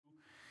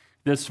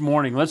this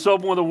morning. Let's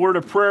open with a word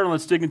of prayer and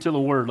let's dig into the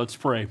word. Let's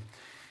pray.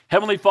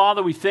 Heavenly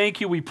Father, we thank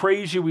you, we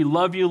praise you, we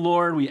love you,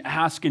 Lord. We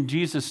ask in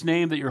Jesus'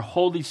 name that your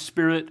Holy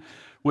Spirit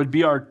would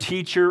be our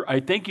teacher.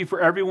 I thank you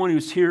for everyone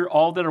who's here,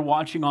 all that are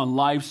watching on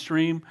live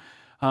stream,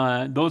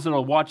 those that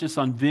will watch us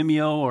on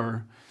Vimeo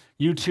or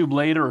YouTube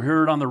later or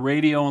hear it on the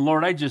radio. And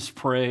Lord, I just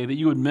pray that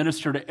you would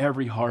minister to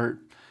every heart.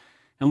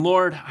 And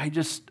Lord,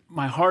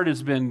 my heart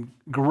has been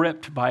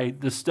gripped by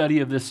the study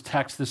of this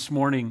text this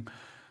morning.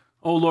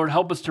 Oh Lord,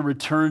 help us to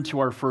return to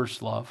our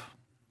first love.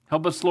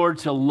 Help us, Lord,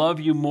 to love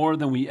you more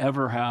than we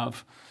ever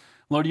have.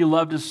 Lord, you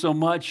loved us so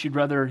much,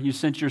 you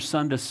sent your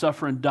Son to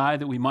suffer and die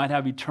that we might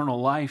have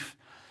eternal life.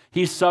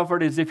 He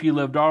suffered as if he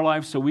lived our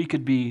life so we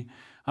could be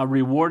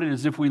rewarded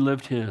as if we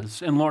lived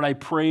his. And Lord, I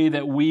pray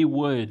that we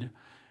would,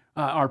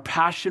 our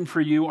passion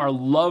for you, our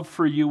love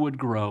for you would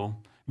grow.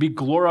 Be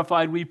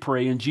glorified, we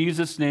pray, in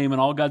Jesus' name,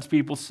 and all God's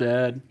people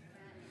said.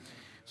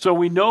 So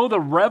we know the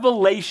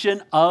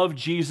revelation of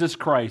Jesus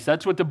Christ.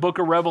 That's what the book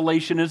of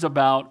Revelation is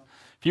about.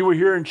 If you were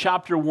here in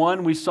chapter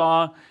 1, we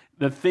saw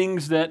the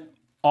things that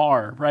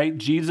are, right?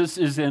 Jesus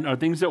is in, or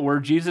things that were.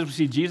 Jesus, we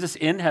see Jesus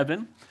in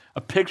heaven,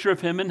 a picture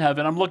of him in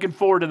heaven. I'm looking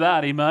forward to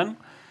that, amen?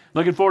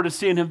 Looking forward to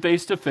seeing him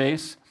face to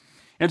face.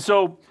 And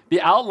so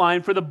the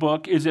outline for the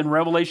book is in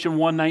Revelation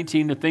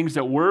 1:19, the things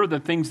that were,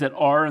 the things that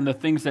are, and the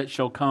things that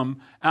shall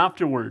come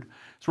afterward.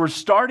 So we're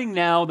starting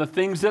now the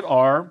things that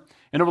are.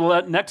 And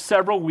over the next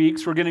several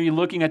weeks, we're going to be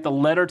looking at the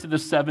letter to the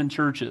 7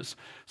 churches.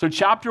 So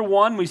chapter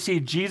 1, we see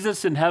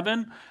Jesus in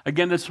heaven.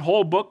 Again, this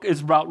whole book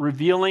is about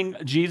revealing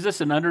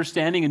Jesus and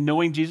understanding and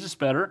knowing Jesus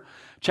better.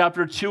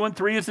 Chapter 2 and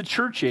 3 is the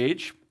church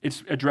age.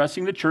 It's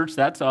addressing the church.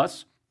 That's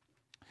us.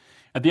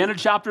 At the end of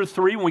chapter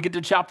 3, when we get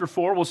to chapter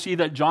 4, we'll see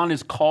that John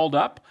is caught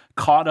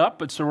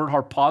up. It's the word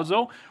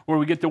harpazo, where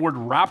we get the word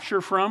rapture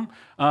from.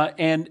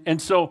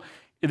 And so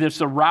there's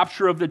the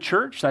rapture of the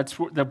church. That's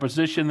the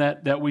position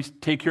that we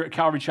take here at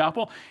Calvary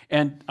Chapel.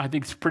 And I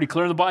think it's pretty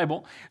clear in the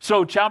Bible.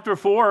 So chapter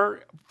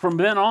 4, from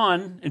then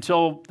on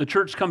until the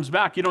church comes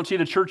back, you don't see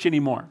the church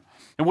anymore.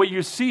 And what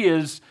you see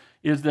is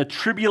the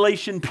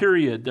tribulation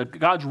period,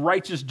 God's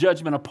righteous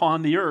judgment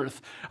upon the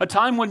earth, a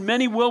time when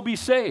many will be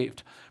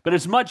saved. But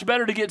it's much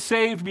better to get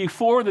saved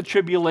before the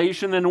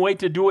tribulation than wait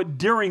to do it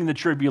during the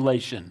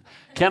tribulation.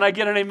 Can I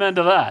get an amen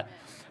to that?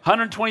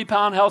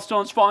 120-pound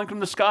hailstones falling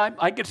from the sky,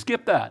 I could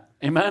skip that.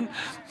 Amen?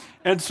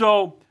 And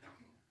so,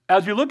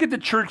 as we look at the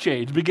church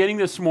age, beginning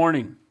this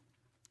morning,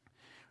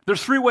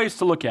 there's 3 ways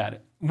to look at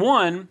it.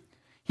 One,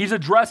 he's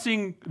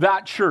addressing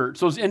that church,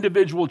 those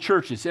individual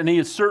churches, and he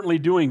is certainly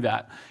doing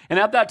that. And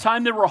at that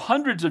time, there were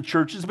hundreds of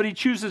churches, but he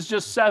chooses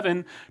just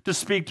 7 to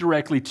speak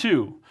directly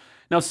to.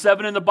 Now,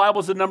 7 in the Bible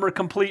is the number of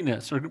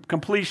completeness or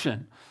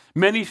completion.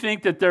 Many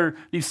think that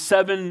these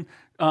 7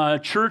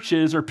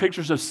 churches are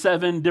pictures of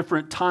 7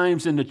 different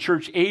times in the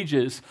church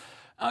ages.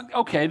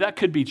 Okay, that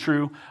could be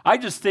true. I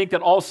just think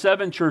that all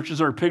 7 churches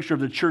are a picture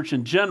of the church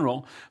in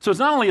general. So it's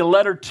not only a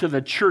letter to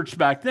the church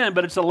back then,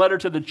 but it's a letter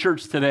to the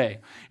church today.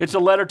 It's a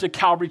letter to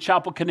Calvary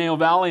Chapel, Conejo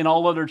Valley, and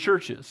all other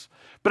churches.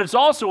 But it's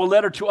also a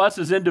letter to us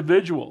as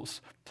individuals,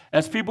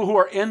 as people who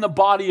are in the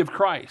body of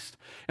Christ.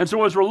 And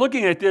so as we're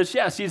looking at this,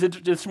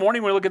 this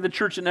morning we look at the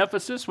church in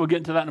Ephesus. We'll get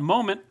into that in a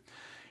moment.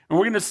 And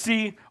we're going to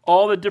see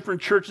all the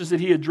different churches that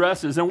he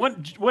addresses. And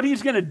what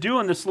he's going to do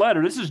in this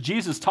letter, this is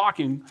Jesus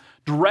talking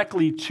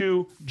directly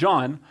to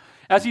John.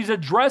 As he's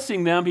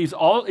addressing them, he's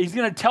going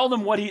to tell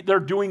them what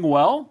they're doing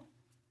well,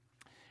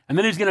 and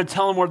then he's going to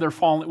tell them where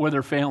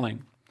they're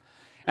failing.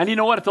 And you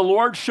know what? If the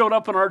Lord showed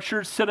up in our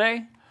church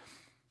today,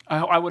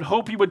 I would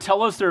hope he would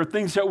tell us there are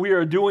things that we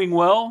are doing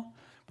well,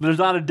 but there's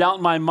not a doubt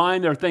in my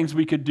mind there are things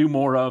we could do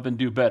more of and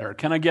do better.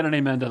 Can I get an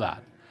amen to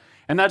that?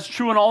 And that's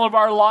true in all of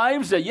our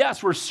lives, that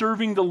yes, we're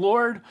serving the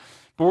Lord,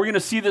 but we're going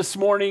to see this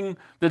morning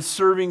that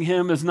serving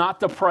him is not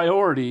the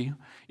priority.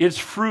 It's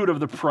fruit of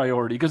the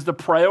priority, because the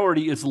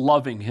priority is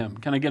loving him.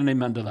 Can I get an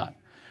amen to that?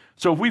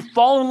 So if we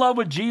fall in love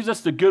with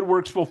Jesus, the good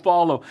works will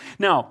follow.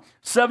 Now,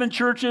 7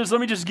 churches, let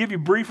me just give you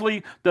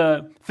briefly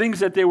the things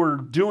that they were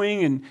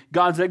doing and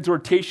God's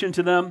exhortation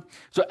to them.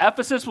 So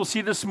Ephesus, we'll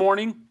see this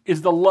morning,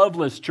 is the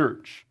loveless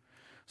church.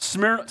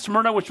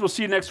 Smyrna, which we'll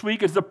see next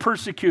week, is the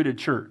persecuted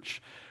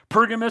church.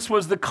 Pergamos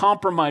was the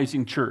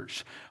compromising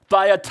church.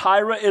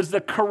 Thyatira is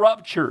the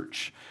corrupt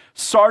church.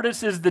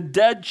 Sardis is the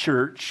dead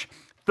church.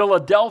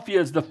 Philadelphia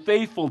is the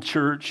faithful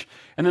church.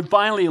 And then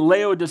finally,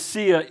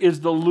 Laodicea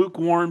is the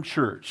lukewarm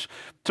church.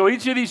 So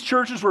each of these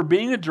churches were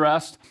being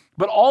addressed,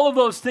 but all of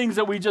those things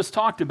that we just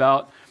talked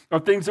about are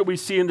things that we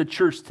see in the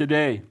church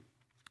today.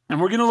 And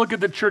we're going to look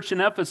at the church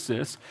in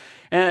Ephesus.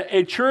 And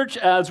a church,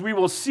 as we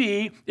will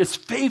see, is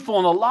faithful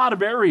in a lot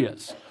of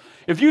areas.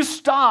 If you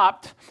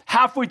stopped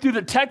halfway through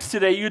the text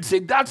today, you'd say,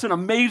 that's an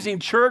amazing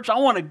church. I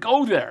want to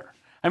go there.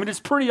 I mean, it's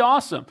pretty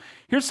awesome.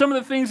 Here's some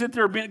of the things that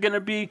they're going to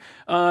be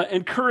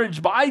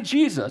encouraged by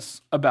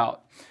Jesus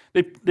about.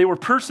 They were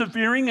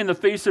persevering in the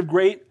face of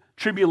great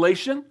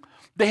tribulation.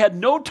 They had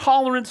no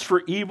tolerance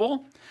for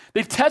evil.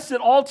 They've tested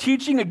all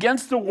teaching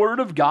against the word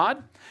of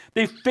God.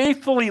 They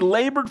faithfully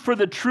labored for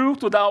the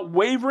truth without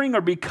wavering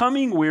or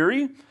becoming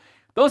weary.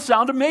 Those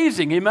sound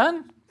amazing,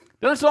 amen?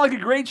 Doesn't that sound like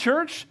a great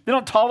church? They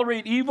don't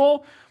tolerate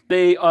evil.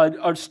 They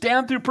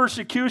stand through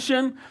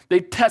persecution. They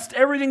test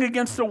everything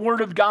against the word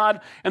of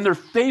God, and they're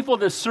faithful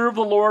to serve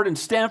the Lord and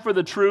stand for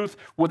the truth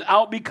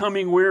without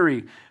becoming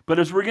weary. But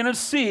as we're going to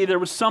see, there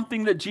was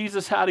something that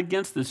Jesus had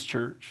against this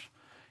church,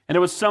 and it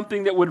was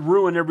something that would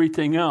ruin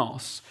everything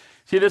else.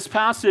 See, this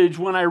passage,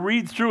 when I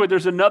read through it,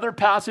 there's another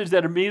passage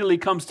that immediately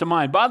comes to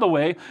mind. By the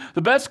way,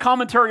 the best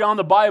commentary on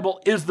the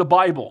Bible is the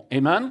Bible,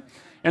 amen?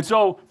 And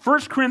so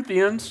 1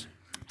 Corinthians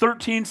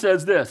 13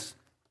 says this,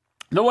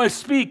 "Though I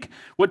speak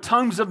with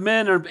tongues of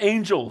men or of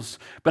angels,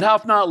 but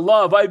have not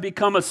love, I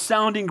become a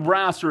sounding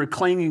brass or a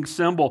clanging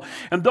cymbal.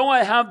 And though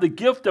I have the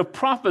gift of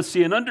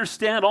prophecy and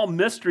understand all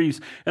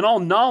mysteries and all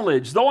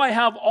knowledge, though I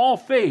have all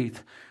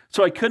faith,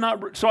 so I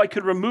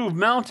could remove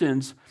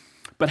mountains,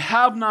 but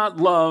have not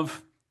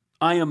love,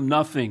 I am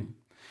nothing.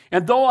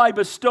 And though I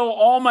bestow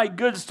all my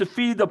goods to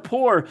feed the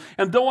poor,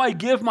 and though I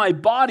give my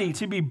body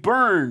to be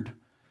burned,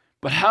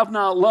 but have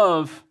not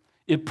love,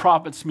 it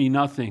profits me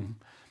nothing."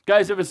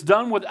 Guys, if it's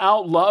done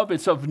without love,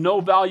 it's of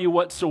no value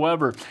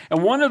whatsoever.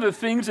 And one of the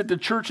things that the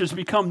church has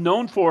become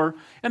known for,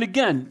 and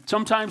again,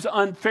 sometimes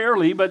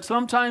unfairly, but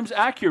sometimes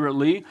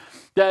accurately,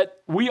 that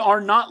we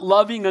are not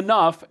loving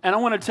enough. And I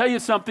want to tell you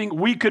something,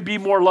 we could be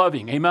more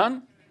loving.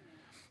 Amen?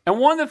 And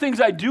one of the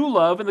things I do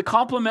love, and the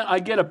compliment I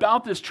get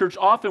about this church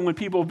often when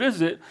people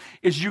visit,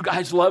 is you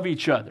guys love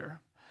each other.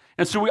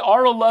 And so we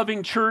are a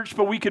loving church,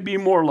 but we could be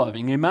more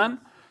loving. Amen?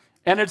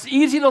 And it's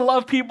easy to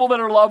love people that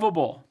are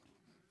lovable.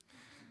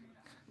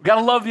 We've got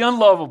to love the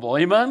unlovable.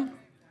 Amen?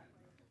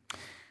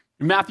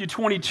 In Matthew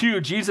 22,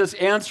 Jesus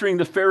answering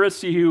the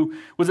Pharisee who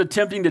was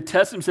attempting to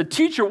test him said,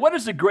 "Teacher, what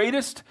is the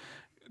greatest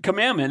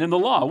commandment in the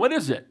law? What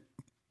is it?"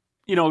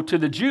 You know, to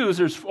the Jews,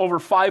 there's over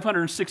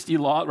 560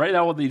 laws, right?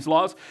 All of these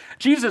laws.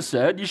 Jesus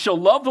said, "You shall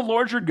love the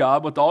Lord your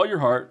God with all your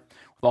heart,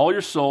 with all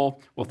your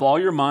soul, with all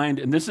your mind.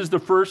 And this is the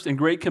first and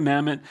great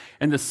commandment.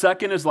 And the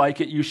second is like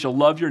it. You shall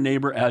love your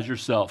neighbor as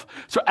yourself."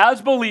 So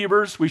as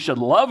believers, we should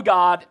love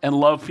God and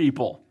love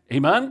people.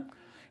 Amen?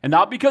 And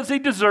not because they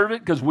deserve it,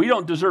 because we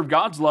don't deserve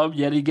God's love,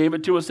 yet he gave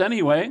it to us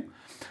anyway.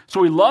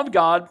 So we love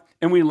God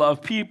and we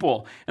love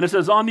people. And it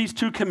says, on these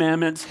two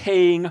commandments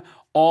hang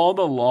all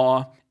the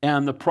law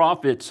and the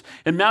prophets.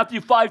 In Matthew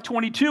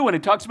 5:22, when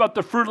it talks about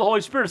the fruit of the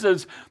Holy Spirit, it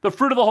says, the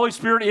fruit of the Holy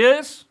Spirit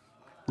is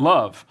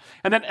love.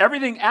 And then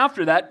everything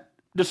after that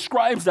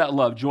describes that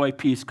love: joy,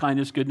 peace,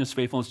 kindness, goodness,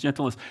 faithfulness,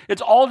 gentleness.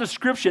 It's all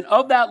description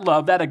of that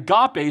love, that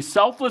agape,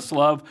 selfless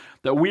love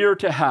that we are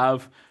to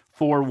have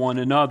for one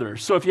another.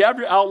 So if you have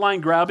your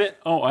outline, grab it.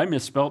 Oh, I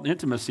misspelled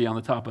intimacy on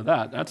the top of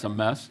that. That's a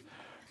mess.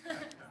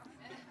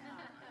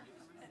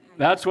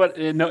 That's what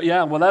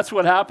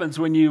happens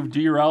when you do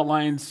your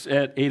outlines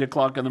at 8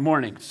 o'clock in the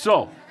morning.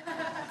 So,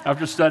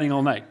 after studying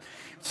all night.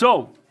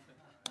 So,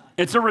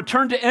 it's a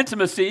return to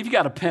intimacy. If you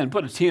got a pen,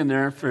 put a T in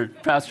there for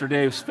Pastor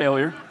Dave's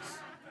failure.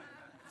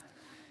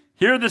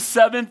 Here are the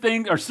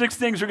 6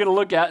 things we're going to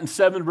look at in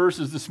 7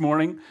 verses this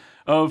morning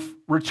of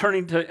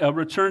return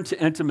to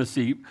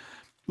intimacy.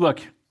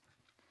 Look,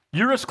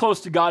 you're as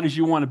close to God as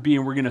you want to be,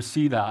 and we're going to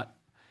see that.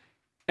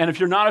 And if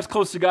you're not as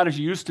close to God as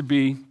you used to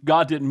be,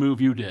 God didn't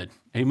move, you did.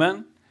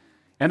 Amen?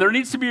 And there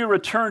needs to be a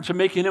return to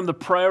making him the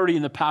priority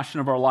and the passion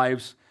of our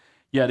lives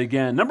yet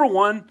again. Number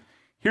one,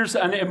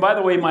 and by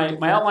the way, my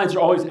outlines are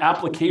always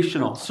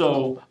applicational.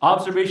 So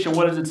observation,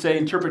 what does it say?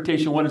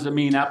 Interpretation, what does it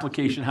mean?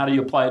 Application, how do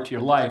you apply it to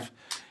your life?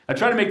 I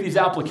try to make these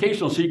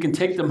applicational so you can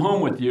take them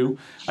home with you.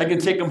 I can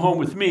take them home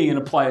with me and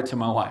apply it to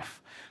my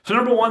life. So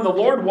number one, the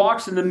Lord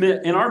walks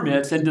in our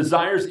midst and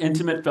desires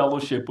intimate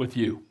fellowship with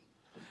you.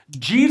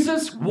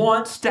 Jesus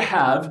wants to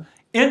have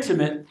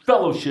intimate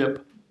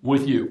fellowship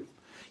with you.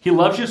 He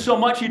loves you so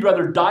much, he'd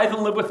rather die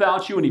than live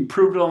without you, and he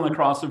proved it on the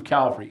cross of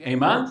Calvary.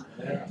 Amen?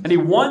 Yeah. And he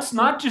wants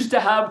not just to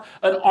have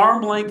an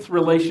arm-length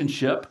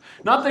relationship,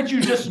 not that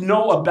you just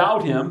know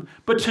about him,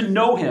 but to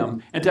know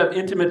him and to have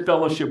intimate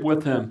fellowship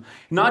with him.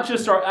 Not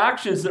just our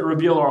actions that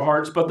reveal our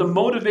hearts, but the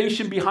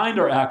motivation behind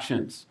our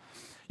actions.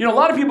 You know, a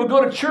lot of people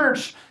go to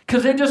church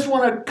because they just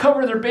want to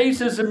cover their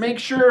bases and make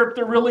sure if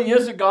there really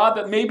is a God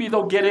that maybe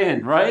they'll get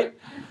in, right?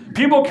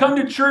 People come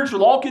to church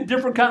with all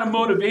different kind of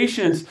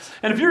motivations.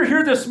 And if you're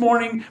here this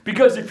morning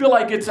because you feel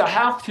like it's a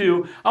have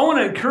to, I want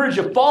to encourage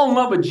you, fall in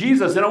love with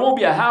Jesus, and it won't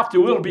be a have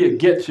to, it'll be a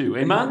get to.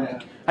 Amen? Yeah.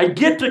 I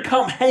get to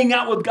come hang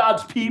out with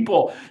God's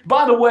people.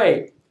 By the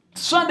way,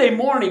 Sunday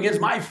morning is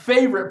my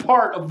favorite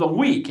part of the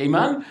week.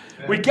 Amen?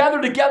 Yeah. We gather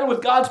together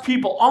with God's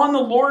people on the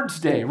Lord's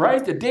Day,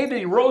 right? The day that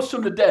he rose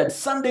from the dead,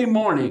 Sunday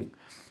morning.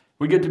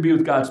 We get to be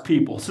with God's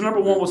people. So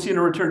number one, we'll see in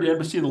a return to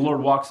intimacy, the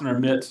Lord walks in our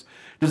midst,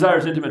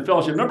 desires intimate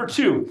fellowship. Number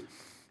two,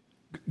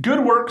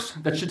 good works,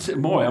 that should say,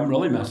 boy, I'm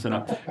really messing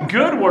up.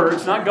 Good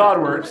works, not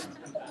God works.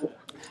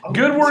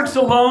 Good works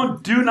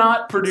alone do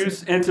not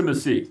produce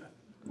intimacy.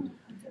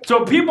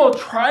 So people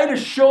try to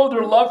show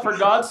their love for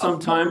God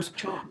sometimes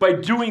by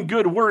doing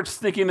good works,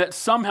 thinking that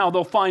somehow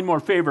they'll find more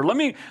favor. Let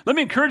me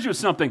encourage you with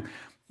something.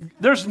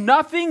 There's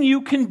nothing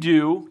you can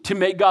do to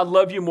make God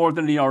love you more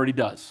than he already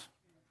does.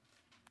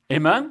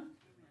 Amen?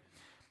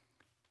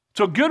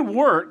 So good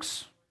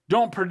works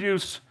don't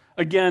produce,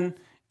 again,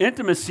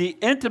 intimacy.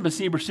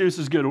 Intimacy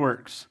produces good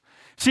works.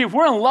 See, if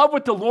we're in love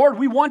with the Lord,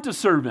 we want to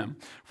serve him.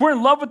 If we're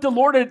in love with the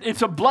Lord,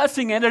 it's a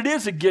blessing, and it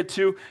is a get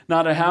to,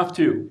 not a have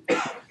to.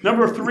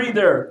 Number 3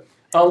 there,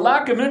 a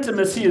lack of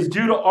intimacy is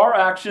due to our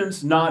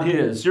actions, not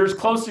his. You're as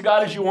close to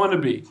God as you want to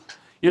be.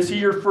 Is he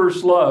your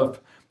first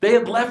love? They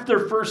had left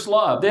their first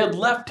love. They had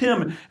left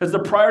him as the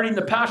priority and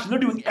the passion. They're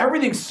doing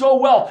everything so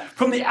well.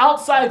 From the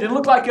outside, they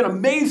look like an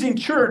amazing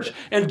church.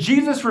 And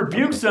Jesus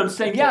rebukes them,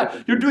 saying,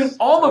 yeah, you're doing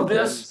all of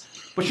this,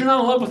 but you're not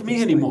in love with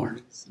me anymore.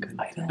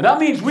 And that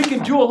means we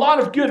can do a lot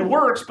of good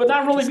works, but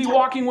not really be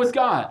walking with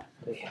God.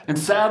 And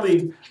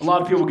sadly, a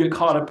lot of people get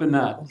caught up in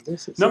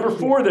that. Number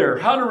 4 there,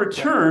 how to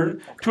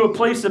return to a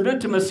place of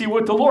intimacy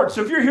with the Lord.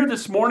 So if you're here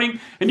this morning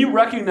and you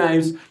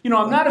recognize,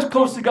 I'm not as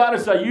close to God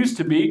as I used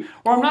to be,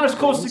 or I'm not as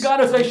close to God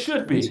as I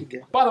should be.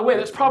 By the way,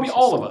 that's probably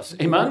all of us.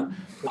 Amen?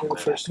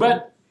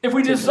 But if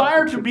we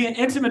desire to be in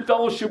intimate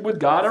fellowship with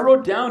God, I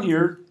wrote down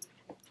here,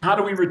 how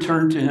do we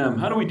return to him?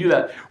 How do we do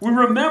that? We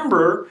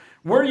remember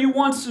where you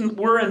once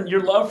were in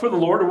your love for the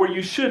Lord, or where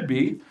you should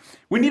be.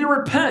 We need to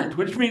repent,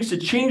 which means to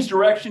change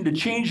direction, to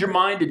change your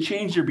mind, to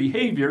change your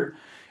behavior,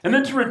 and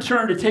then to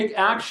return to take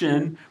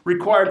action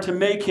required to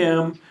make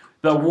him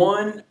the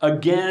once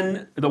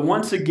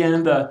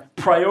again, the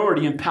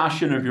priority and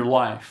passion of your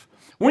life.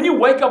 When you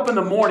wake up in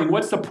the morning,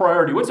 what's the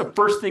priority? What's the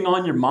first thing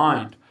on your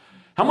mind?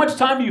 How much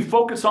time do you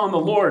focus on the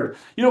Lord?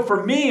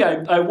 For me,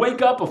 I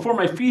wake up before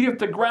my feet hit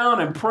the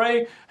ground and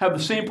pray, have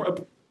the same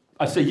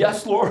I say,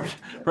 yes, Lord,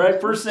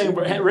 right? First thing,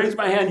 raise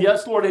my hand,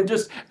 yes, Lord, and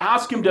just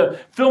ask him to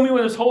fill me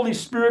with his Holy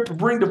Spirit, to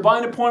bring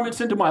divine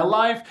appointments into my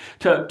life,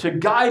 to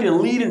guide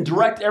and lead and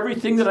direct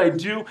everything that I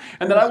do,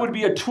 and that I would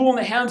be a tool in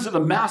the hands of the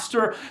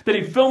Master, that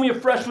he'd fill me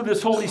afresh with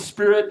his Holy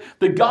Spirit,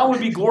 that God would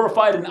be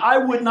glorified, and I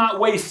would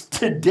not waste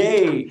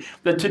today,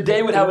 that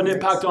today would have an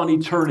impact on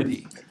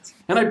eternity.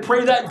 And I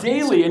pray that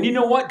daily. And you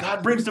know what?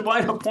 God brings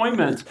divine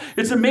appointments.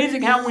 It's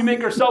amazing how when we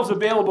make ourselves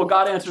available,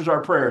 God answers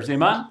our prayers.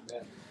 Amen?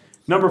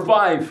 Number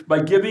 5,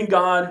 by giving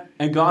God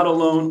and God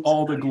alone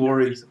all the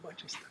glory.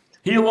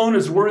 He alone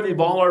is worthy of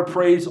all our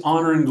praise,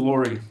 honor, and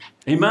glory.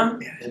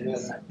 Amen?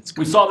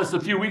 We saw this a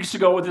few weeks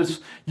ago with this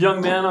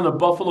young man on the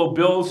Buffalo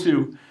Bills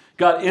who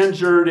got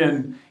injured.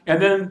 And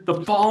then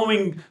the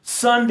following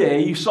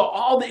Sunday, you saw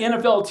all the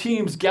NFL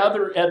teams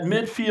gather at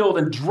midfield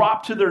and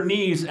drop to their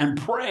knees and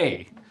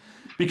pray,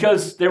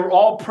 because they were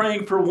all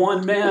praying for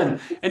one man.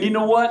 And you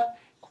know what?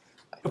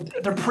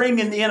 If they're praying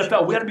in the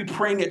NFL, we got to be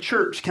praying at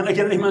church. Can I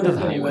get an amen to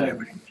that?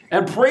 Amen.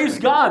 And praise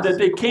God that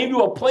they came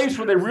to a place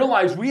where they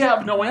realized we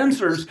have no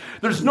answers.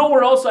 There's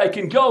nowhere else I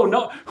can go.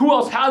 No, who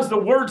else has the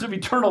words of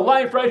eternal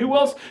life, right? Who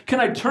else can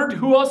I turn to?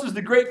 Who else is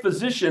the great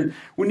physician?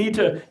 We need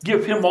to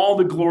give him all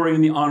the glory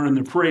and the honor and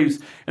the praise.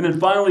 And then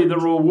finally, the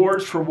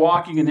rewards for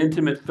walking in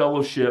intimate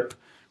fellowship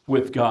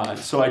with God.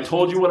 So I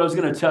told you what I was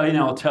going to tell you,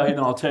 now I'll tell you, and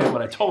I'll tell you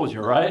what I told you,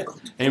 right?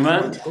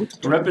 Amen?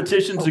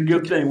 Repetition's a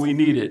good thing. We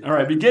need it. All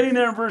right, beginning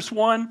there in verse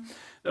 1,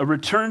 a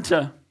return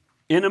to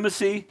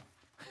intimacy.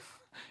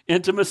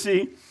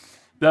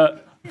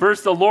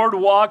 First, the Lord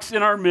walks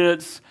in our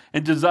midst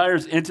and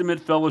desires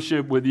intimate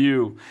fellowship with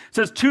you. It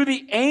says, to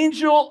the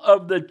angel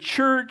of the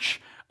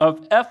church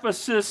of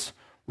Ephesus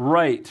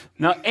write.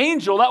 Now,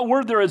 angel, that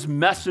word there is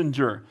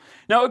messenger.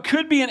 Now, it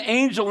could be an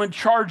angel in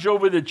charge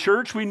over the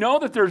church. We know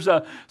that there's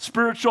a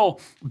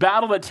spiritual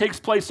battle that takes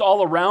place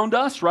all around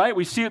us, right?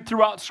 We see it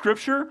throughout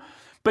Scripture.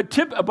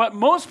 But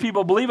most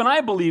people believe, and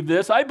I believe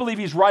this, I believe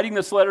he's writing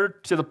this letter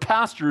to the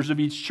pastors of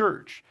each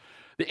church.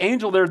 The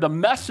angel there, the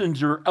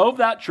messenger of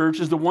that church,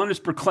 is the one who's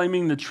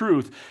proclaiming the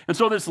truth. And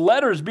so this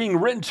letter is being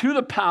written to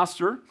the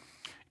pastor.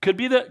 Could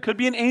be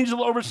an angel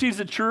that oversees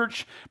the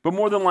church, but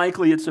more than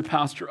likely it's the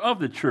pastor of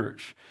the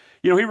church.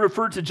 He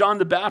referred to John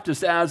the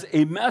Baptist as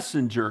a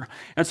messenger.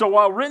 And so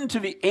while written to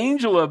the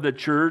angel of the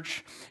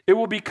church, it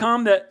will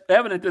become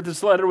evident that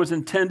this letter was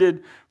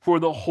intended for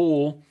the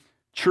whole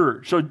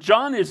church. So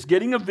John is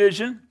getting a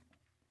vision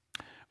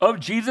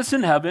of Jesus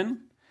in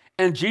heaven,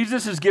 and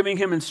Jesus is giving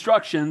him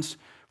instructions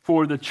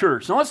for the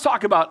church. Now let's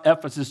talk about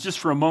Ephesus just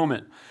for a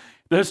moment.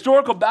 The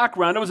historical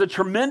background, it was a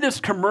tremendous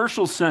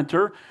commercial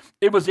center.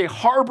 It was a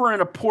harbor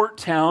and a port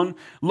town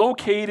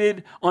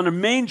located on a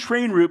main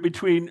train route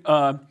between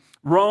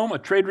Rome, a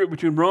trade route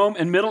between Rome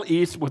and Middle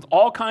East with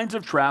all kinds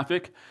of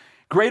traffic.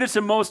 Greatest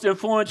and most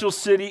influential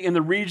city in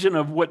the region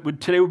of what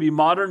today would be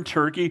modern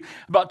Turkey.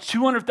 About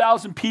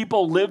 200,000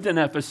 people lived in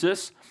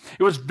Ephesus.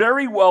 It was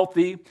very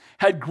wealthy,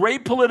 had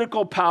great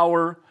political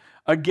power.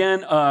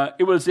 Again,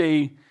 it was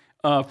a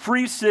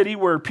free city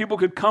where people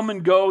could come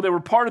and go. They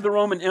were part of the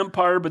Roman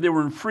Empire, but they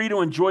were free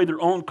to enjoy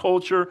their own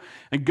culture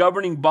and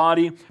governing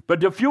body.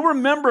 But if you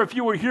remember, if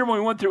you were here when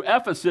we went through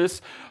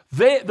Ephesus,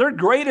 their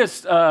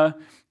greatest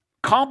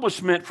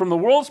accomplishment from the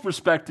world's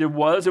perspective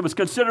was, it was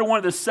considered one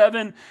of the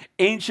 7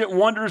 ancient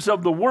wonders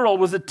of the world,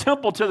 was a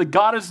temple to the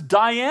goddess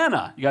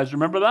Diana. You guys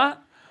remember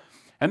that?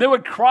 And they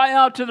would cry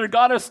out to their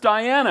goddess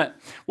Diana.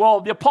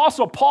 Well, the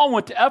Apostle Paul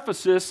went to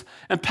Ephesus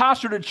and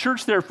pastored a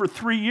church there for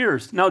 3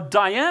 years. Now,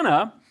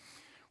 Diana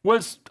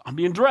was, I'm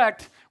being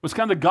direct, was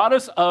kind of the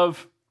goddess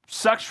of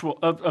sex,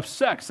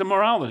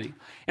 immorality.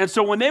 And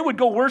so when they would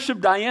go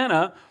worship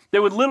Diana, they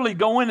would literally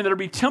go in and there'd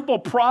be temple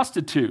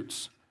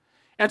prostitutes.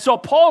 And so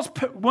Paul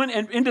went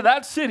into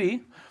that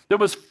city that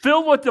was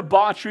filled with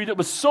debauchery, that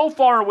was so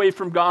far away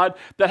from God,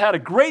 that had a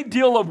great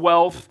deal of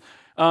wealth.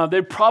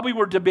 They probably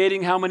were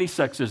debating how many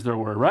sexes there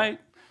were, right?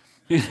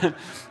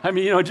 I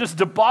mean, just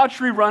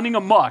debauchery running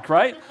amok,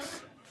 right?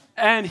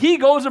 And he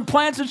goes and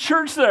plants a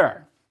church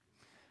there.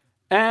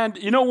 And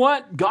you know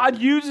what? God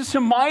uses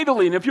him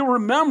mightily. And if you'll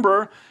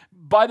remember,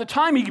 by the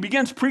time he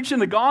begins preaching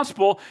the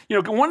gospel,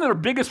 one of the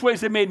biggest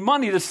ways they made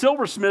money, the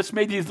silversmiths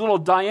made these little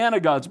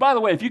Diana gods. By the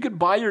way, if you could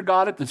buy your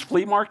god at this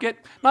flea market,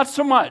 not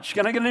so much.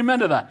 Can I get an amen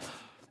to that?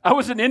 I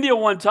was in India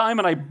one time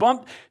and I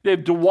bumped,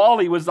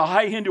 Diwali was the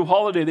high Hindu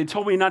holiday. They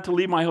told me not to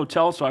leave my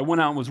hotel, so I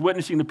went out and was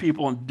witnessing the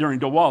people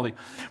during Diwali.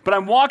 But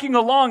I'm walking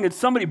along and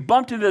somebody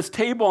bumped into this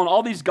table and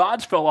all these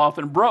gods fell off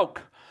and broke.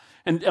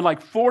 And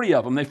like 40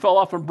 of them, they fell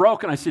off and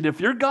broke. And I said, if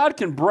your God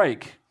can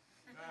break,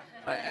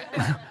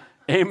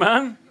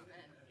 amen?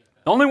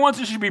 The only ones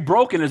that should be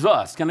broken is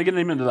us. Can I get an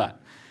amen to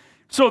that?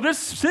 So this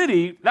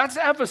city, that's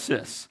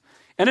Ephesus.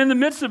 And in the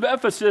midst of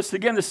Ephesus,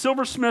 again, the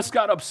silversmiths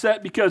got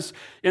upset because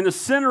in the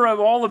center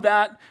of all of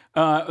that,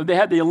 they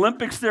had the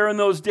Olympics there in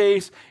those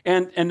days,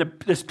 and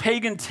this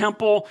pagan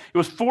temple, it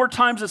was 4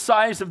 times the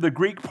size of the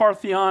Greek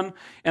Parthenon,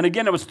 and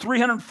again, it was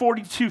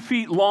 342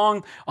 feet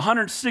long,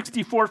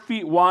 164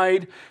 feet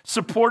wide,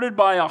 supported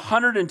by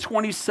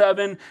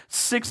 127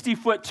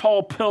 60-foot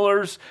tall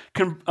pillars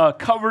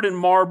covered in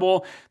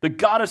marble, the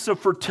goddess of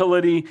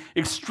fertility,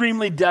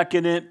 extremely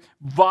decadent,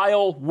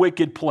 vile,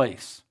 wicked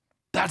place.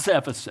 That's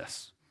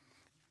Ephesus.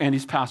 And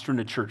he's pastoring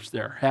a church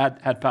there,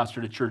 had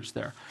pastored a church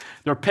there.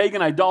 They're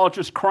pagan,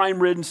 idolatrous,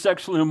 crime-ridden,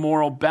 sexually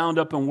immoral, bound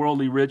up in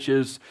worldly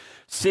riches,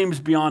 seems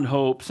beyond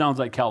hope, sounds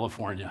like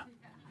California.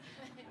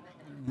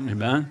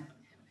 Amen?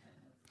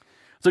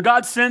 So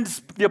God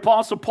sends the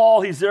Apostle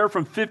Paul. He's there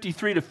from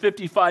 53 to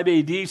 55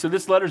 AD, so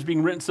this letter is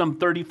being written some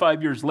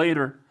 35 years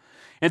later.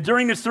 And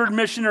during his third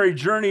missionary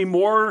journey,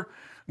 more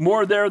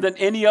there than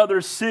any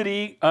other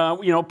city,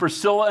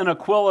 Priscilla and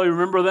Aquila,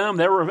 remember them?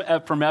 They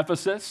were from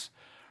Ephesus.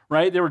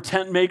 Right? They were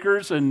tent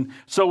makers, and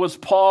so was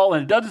Paul.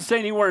 And it doesn't say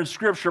anywhere in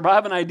Scripture, but I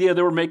have an idea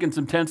they were making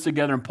some tents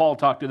together, and Paul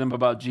talked to them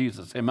about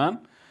Jesus. Amen?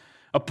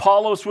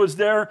 Apollos was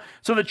there.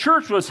 So the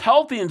church was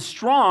healthy and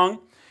strong,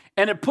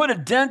 and it put a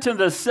dent in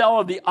the cell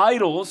of the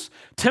idols.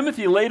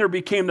 Timothy later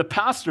became the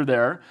pastor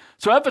there.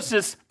 So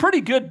Ephesus, pretty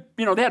good.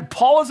 They had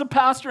Paul as a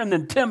pastor and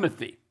then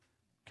Timothy.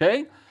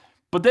 Okay?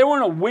 But they were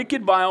in a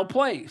wicked, vile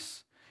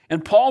place.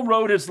 And Paul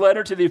wrote his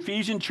letter to the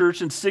Ephesian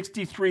church in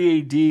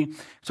 63 AD.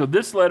 So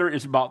this letter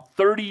is about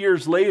 30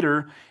 years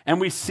later, and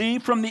we see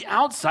from the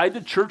outside the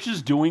church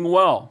is doing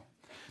well.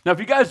 Now, if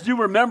you guys do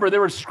remember, they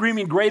were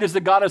screaming, "Great is the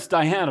goddess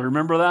Diana."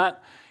 Remember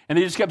that? And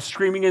they just kept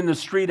screaming in the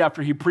street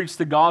after he preached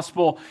the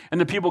gospel,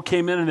 and the people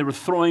came in and they were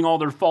throwing all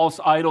their false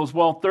idols.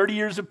 Well, 30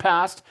 years have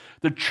passed.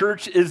 The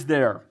church is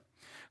there.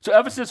 So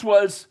Ephesus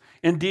was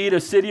indeed a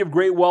city of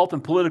great wealth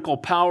and political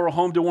power,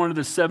 home to one of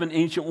the 7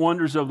 ancient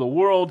wonders of the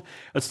world,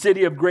 a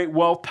city of great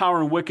wealth, power,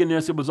 and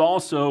wickedness. It was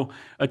also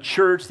a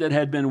church that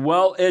had been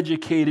well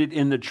educated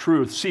in the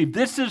truth. See,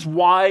 this is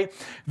why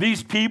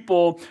these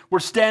people were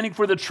standing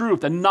for the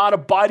truth and not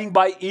abiding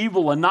by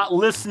evil and not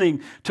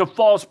listening to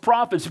false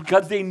prophets,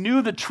 because they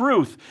knew the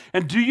truth.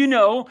 And do you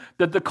know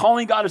that the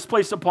calling God has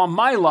placed upon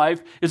my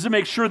life is to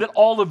make sure that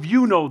all of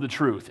you know the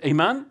truth?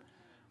 Amen?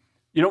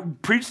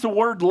 Preach the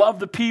word, love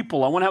the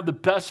people. I want to have the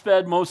best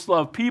fed, most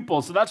loved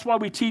people. So that's why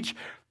we teach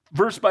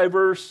verse by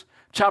verse,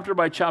 chapter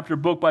by chapter,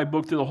 book by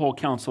book through the whole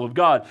counsel of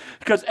God.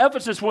 Because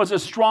Ephesus was a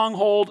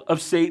stronghold of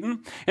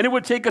Satan, and it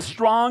would take a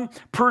strong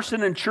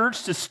person in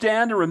church to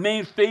stand and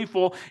remain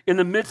faithful in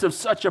the midst of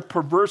such a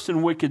perverse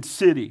and wicked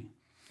city.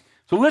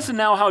 So listen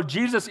now how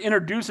Jesus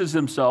introduces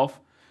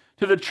himself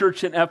to the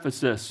church in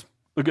Ephesus.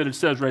 Look at it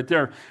says right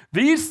there.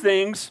 These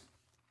things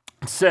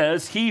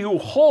says he who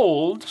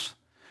holds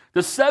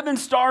the 7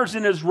 stars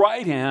in his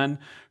right hand,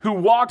 who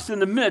walks in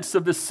the midst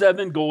of the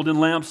 7 golden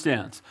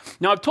lampstands.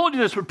 Now, I've told you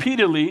this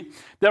repeatedly,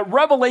 that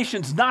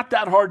Revelation's not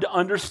that hard to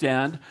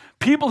understand.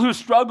 People who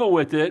struggle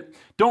with it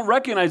don't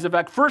recognize the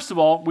fact, first of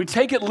all, we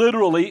take it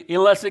literally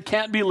unless it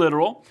can't be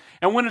literal.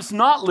 And when it's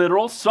not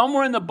literal,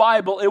 somewhere in the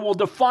Bible, it will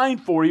define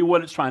for you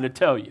what it's trying to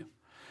tell you.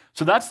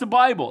 So that's the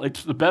Bible.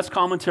 It's the best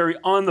commentary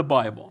on the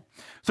Bible.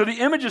 So the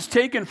image is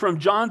taken from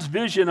John's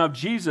vision of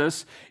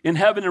Jesus in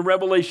heaven in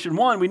Revelation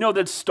 1. We know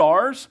that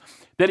stars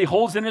that he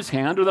holds in his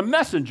hand are the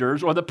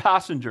messengers or the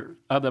passengers,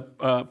 the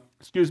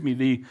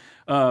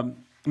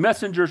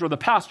messengers or the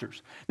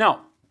pastors.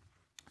 Now,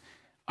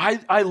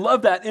 I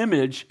love that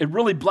image. It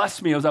really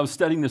blessed me as I was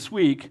studying this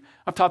week.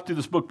 I've taught through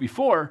this book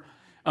before,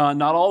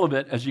 not all of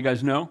it, as you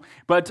guys know,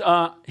 but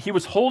he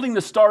was holding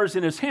the stars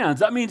in his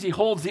hands. That means he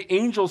holds the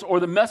angels or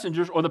the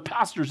messengers or the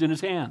pastors in his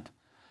hand.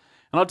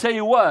 And I'll tell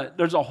you what,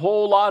 there's a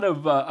whole lot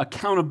of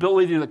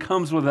accountability that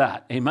comes with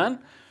that. Amen?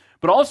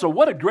 But also,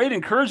 what a great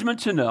encouragement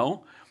to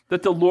know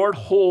that the Lord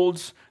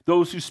holds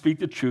those who speak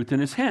the truth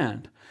in his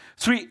hand.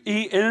 So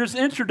he in his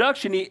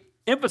introduction, he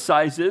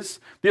emphasizes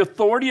the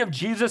authority of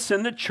Jesus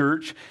in the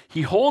church.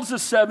 He holds the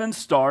 7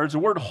 stars. The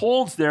word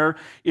holds there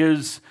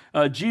is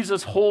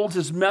Jesus holds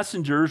his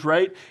messengers,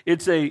 right?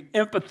 It's a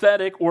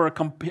empathetic or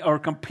a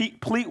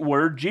complete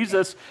word.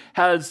 Jesus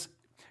has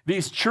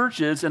these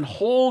churches and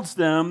holds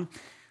them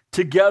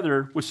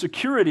together with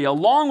security.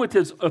 Along with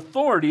his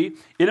authority,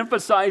 it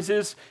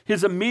emphasizes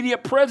his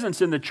immediate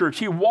presence in the church.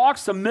 He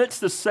walks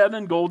amidst the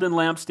 7 golden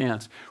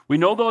lampstands. We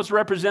know those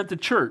represent the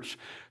church.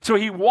 So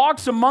he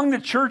walks among the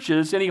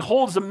churches and he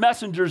holds the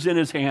messengers in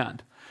his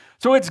hand.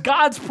 So it's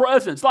God's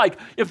presence. Like,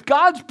 if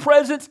God's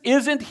presence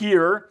isn't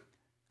here,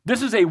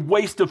 this is a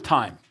waste of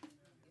time.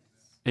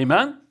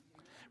 Amen?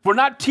 If we're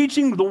not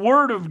teaching the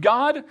word of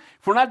God,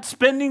 if we're not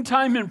spending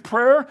time in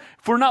prayer,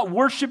 if we're not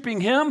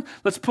worshiping him,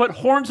 let's put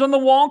horns on the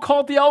wall and call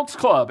it the Elks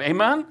Club.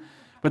 Amen?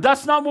 But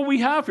that's not what we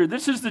have here.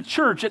 This is the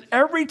church. And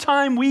every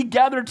time we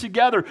gather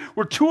together,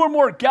 where 2 or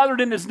more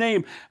gathered in his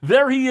name,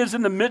 there he is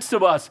in the midst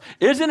of us.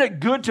 Isn't it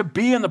good to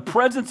be in the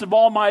presence of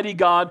Almighty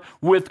God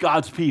with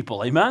God's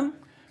people? Amen?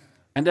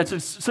 And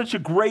that's such a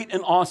great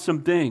and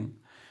awesome thing.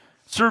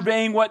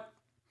 Surveying what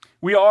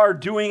we are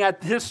doing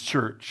at this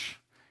church,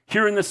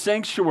 here in the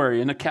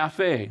sanctuary, in the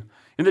cafe,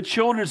 in the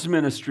children's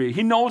ministry.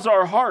 He knows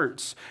our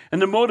hearts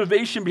and the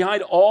motivation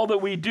behind all that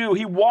we do.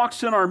 He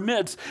walks in our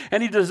midst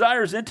and he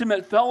desires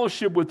intimate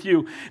fellowship with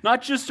you.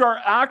 Not just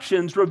our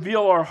actions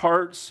reveal our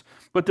hearts,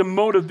 but the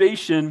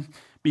motivation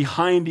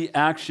behind the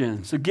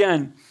actions.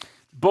 Again,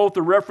 both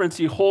the reference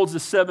he holds the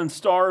 7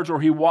 stars or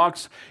he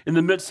walks in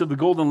the midst of the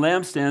golden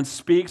lampstand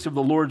speaks of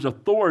the Lord's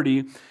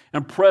authority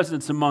and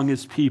presence among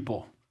his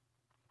people.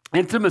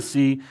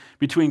 Intimacy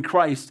between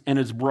Christ and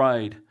his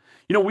bride.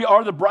 You know, we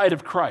are the bride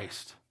of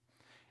Christ,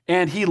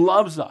 and he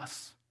loves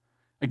us.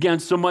 Again,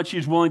 so much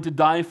he's willing to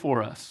die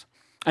for us.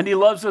 And he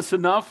loves us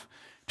enough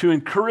to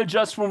encourage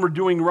us when we're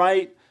doing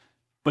right,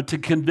 but to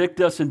convict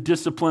us and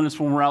discipline us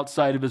when we're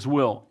outside of his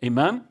will.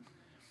 Amen?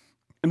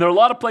 And there are a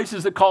lot of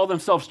places that call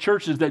themselves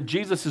churches that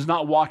Jesus is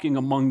not walking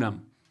among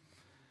them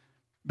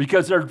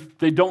because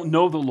they don't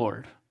know the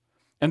Lord,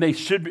 and they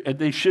should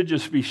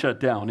just be shut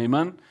down.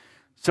 Amen?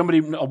 Somebody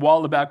a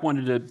while back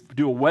wanted to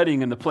do a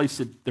wedding, and the place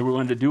that they were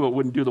going to do it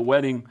wouldn't do the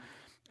wedding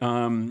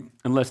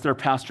unless their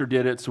pastor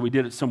did it, so we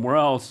did it somewhere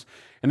else.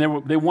 And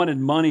they wanted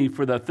money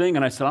for the thing,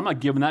 and I said, I'm not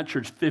giving that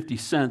church 50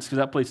 cents because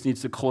that place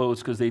needs to close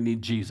because they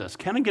need Jesus.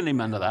 Can I get an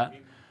amen to that?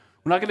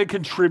 We're not going to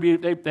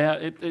contribute.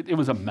 It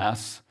was a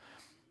mess.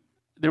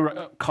 They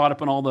were caught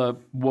up in all the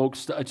woke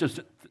stuff.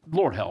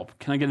 Lord help.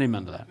 Can I get an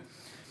amen to that?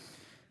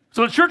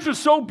 So the church was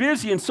so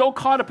busy and so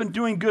caught up in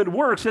doing good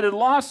works that it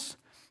lost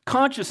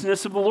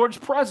consciousness of the Lord's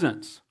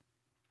presence.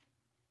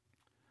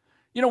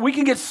 You know, we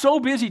can get so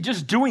busy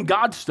just doing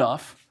God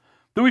stuff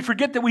that we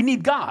forget that we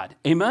need God.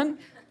 Amen?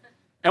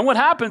 And what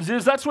happens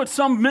is that's what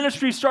some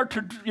ministries start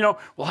to,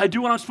 well, I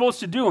do what I'm supposed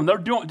to do. And they're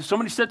doing,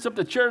 somebody sets up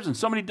the chairs and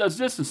somebody does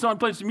this and somebody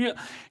plays the music.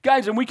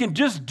 Guys, and we can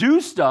just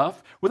do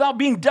stuff without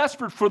being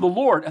desperate for the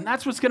Lord. And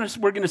that's what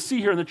we're going to see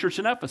here in the church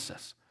in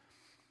Ephesus.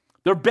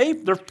 They're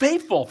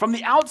faithful from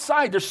the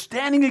outside. They're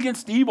standing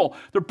against evil.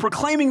 They're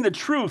proclaiming the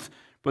truth,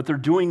 but they're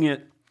doing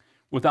it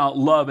without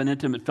love and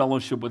intimate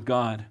fellowship with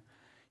God.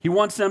 He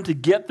wants them to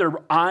get their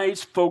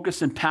eyes,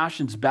 focus, and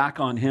passions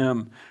back on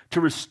him to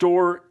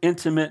restore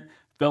intimate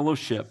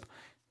fellowship.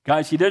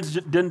 Guys, he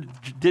didn't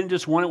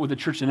just want it with the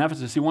church in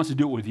Ephesus. He wants to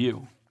do it with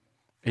you.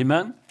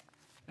 Amen?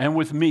 And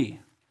with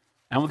me.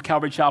 And with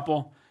Calvary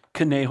Chapel,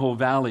 Conejo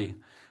Valley.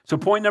 So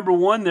point number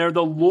 1 there,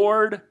 the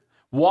Lord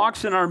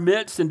walks in our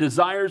midst and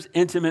desires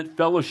intimate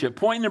fellowship.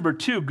 Point number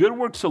 2, good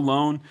works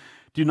alone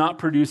do not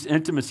produce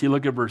intimacy.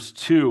 Look at verse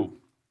 2.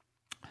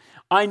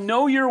 I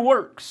know your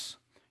works,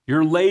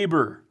 your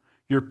labor,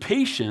 your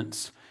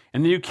patience,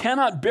 and that you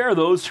cannot bear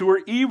those who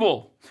are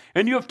evil.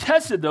 And you have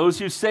tested those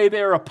who say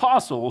they are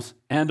apostles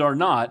and are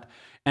not,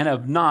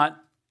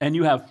 and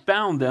you have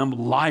found them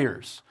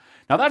liars.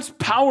 Now that's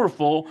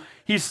powerful.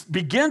 He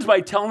begins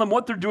by telling them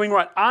what they're doing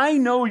right. I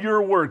know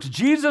your works.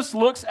 Jesus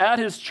looks at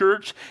his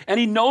church and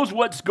he knows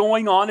what's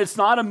going on. It's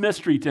not a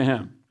mystery to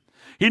him.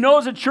 He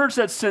knows a church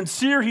that's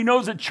sincere. He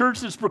knows a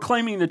church that's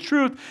proclaiming the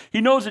truth.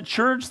 He knows a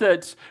church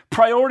that's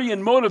priority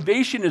and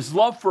motivation is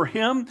love for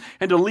him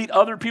and to lead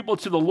other people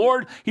to the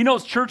Lord. He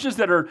knows churches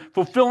that are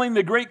fulfilling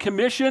the Great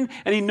Commission,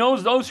 and he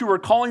knows those who are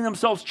calling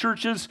themselves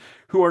churches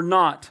who are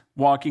not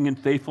walking in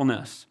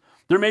faithfulness.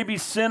 There may be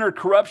sin or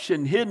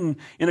corruption hidden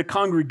in a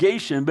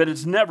congregation, but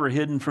it's never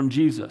hidden from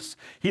Jesus.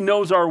 He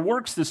knows our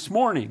works this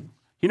morning.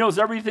 He knows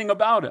everything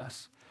about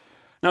us.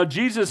 Now,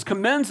 Jesus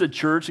commends the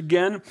church.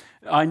 Again,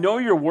 I know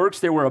your works.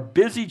 They were a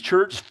busy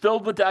church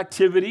filled with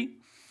activity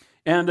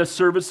and the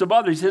service of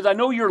others. He says, I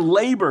know your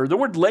labor. The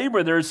word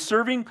labor there is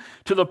serving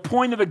to the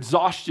point of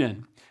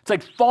exhaustion. It's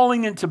like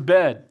falling into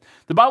bed.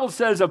 The Bible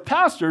says of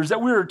pastors that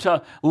we are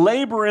to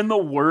labor in the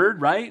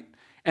word, right?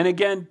 And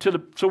again,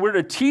 so we're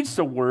to teach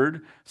the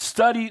word,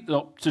 study,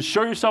 to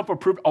show yourself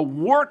approved, a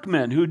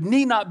workman who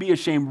need not be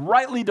ashamed,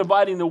 rightly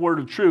dividing the word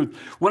of truth.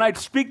 When I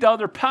speak to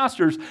other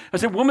pastors, I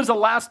say, when was the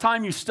last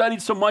time you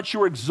studied so much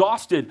you were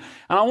exhausted?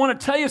 And I want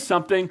to tell you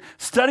something,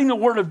 studying the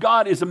word of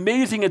God is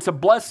amazing, it's a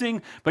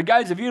blessing, but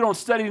guys, if you don't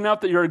study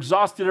enough that you're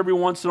exhausted every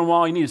once in a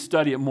while, you need to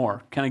study it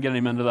more. Can I get an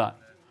amen to that?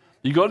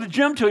 You go to the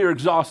gym till you're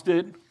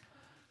exhausted.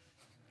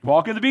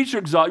 Walk on the beach,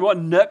 you're exhausted. You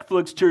want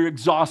Netflix till you're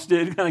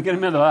exhausted. Can I get an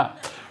amen to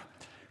that?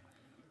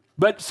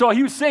 But so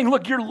he was saying,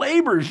 look, your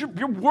labors,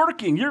 you're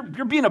working, you're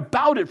being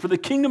about it for the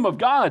kingdom of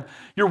God.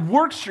 Your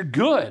works are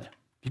good.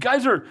 You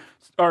guys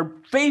are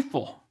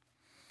faithful.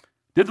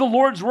 Did the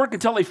Lord's work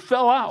until they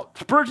fell out.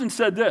 Spurgeon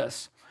said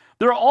this,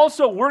 there are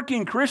also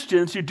working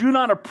Christians who do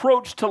not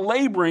approach to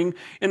laboring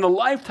in the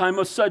lifetime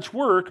of such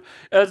work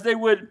as they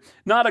would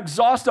not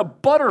exhaust a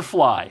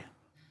butterfly.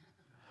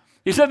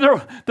 He said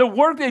the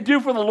work they do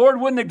for the Lord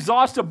wouldn't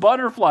exhaust a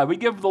butterfly. We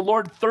give the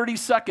Lord 30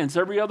 seconds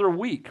every other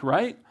week,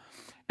 right?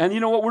 And you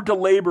know what? We're to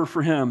labor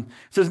for him.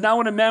 It says, now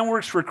when a man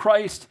works for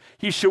Christ,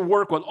 he should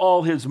work with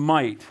all his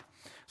might.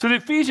 So the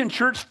Ephesian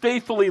church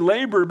faithfully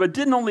labored, but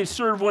didn't only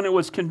serve when it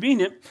was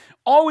convenient,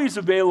 always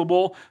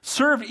available,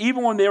 served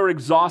even when they were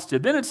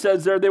exhausted. Then it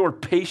says there they were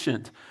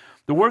patient.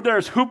 The word there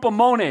is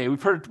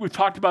hupomone. We've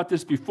talked about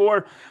this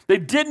before. They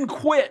didn't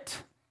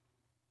quit.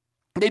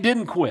 They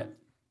didn't quit.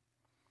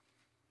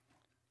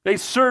 They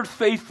served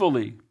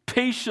faithfully,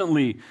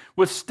 patiently,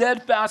 with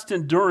steadfast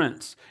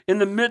endurance in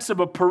the midst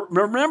of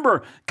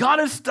remember,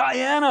 God is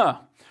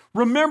Diana.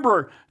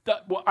 Remember,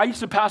 I used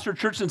to pastor a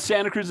church in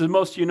Santa Cruz, as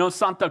most of you know.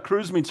 Santa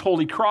Cruz means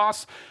Holy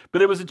Cross,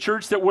 but it was a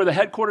church where the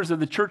headquarters of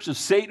the Church of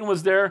Satan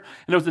was there,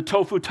 and it was the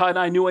tofu,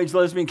 tie-dye, New Age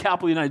lesbian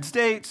capital of the United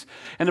States,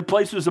 and the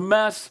place was a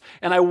mess,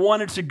 and I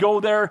wanted to go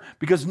there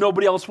because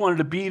nobody else wanted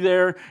to be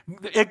there.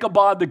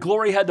 Ichabod, the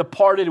glory had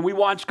departed, and we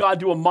watched God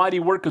do a mighty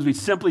work because we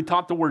simply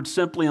taught the word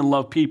simply and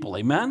loved people.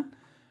 Amen?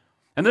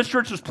 And this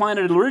church was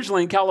planted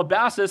originally in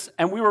Calabasas,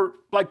 and we were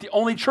like the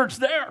only church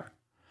there.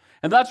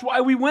 And that's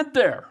why we went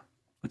there.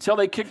 Until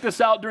they kicked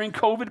us out during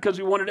COVID because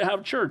we wanted to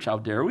have church. How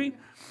dare we?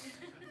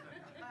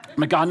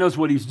 But God knows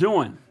what he's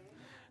doing.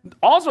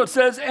 Also it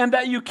says, and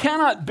that you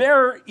cannot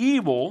bear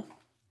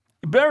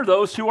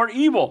those who are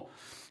evil.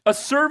 A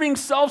serving,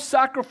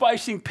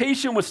 self-sacrificing,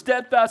 patient with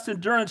steadfast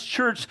endurance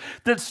church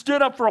that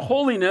stood up for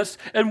holiness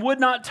and would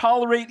not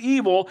tolerate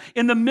evil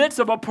in the midst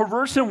of a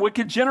perverse and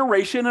wicked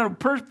generation and a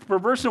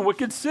perverse and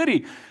wicked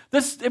city.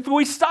 If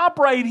we stop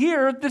right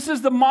here, this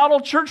is the model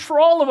church for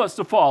all of us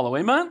to follow.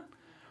 Amen?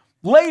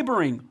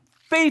 Laboring,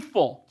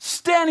 faithful,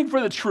 standing for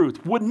the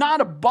truth, would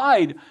not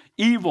abide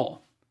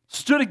evil,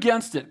 stood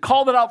against it,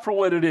 called it out for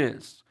what it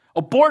is.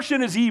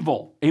 Abortion is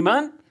evil.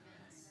 Amen?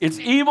 It's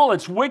evil,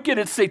 it's wicked,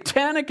 it's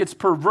satanic, it's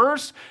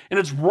perverse, and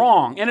it's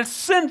wrong, and it's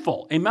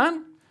sinful.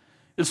 Amen?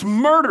 It's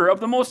murder of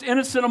the most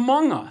innocent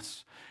among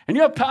us. And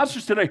you have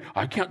pastors today,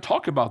 I can't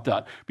talk about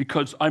that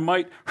because I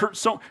might hurt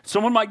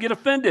someone might get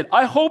offended.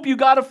 I hope you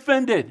got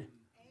offended. Amen.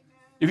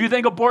 If you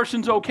think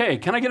abortion's okay.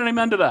 Can I get an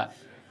amen to that?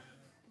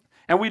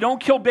 And we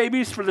don't kill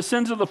babies for the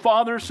sins of the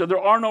father, so there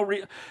are no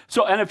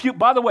and if you,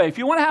 by the way, if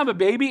you want to have a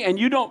baby and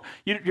you don't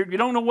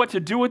know what to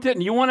do with it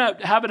and you want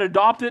to have it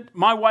adopted,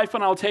 my wife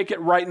and I'll take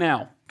it right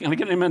now. Can I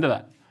get an amen to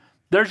that?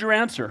 There's your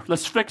answer.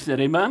 Let's fix it.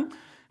 Amen?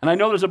 And I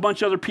know there's a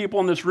bunch of other people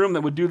in this room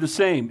that would do the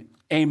same.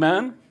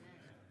 Amen?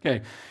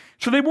 Okay.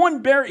 So they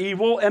wouldn't bear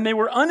evil, and they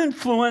were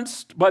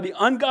uninfluenced by the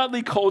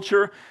ungodly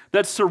culture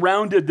that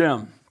surrounded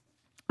them.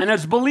 And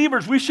as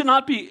believers, we should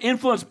not be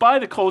influenced by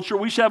the culture.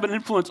 We should have an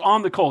influence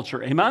on the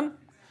culture. Amen?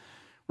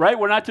 Right?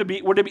 We're to be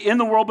in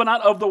the world, but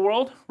not of the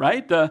world.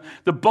 Right? The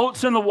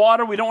boat's in the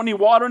water. We don't want any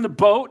water in the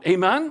boat.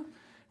 Amen?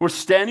 We're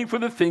standing for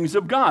the things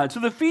of God. So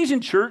the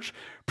Ephesian church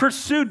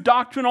pursued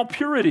doctrinal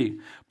purity.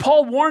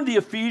 Paul warned the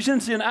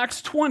Ephesians in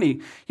Acts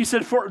 20. He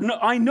said, for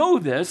I know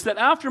this, that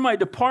after my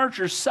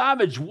departure,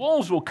 savage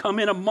wolves will come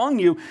in among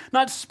you,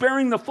 not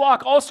sparing the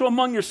flock. Also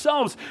among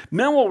yourselves,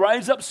 men will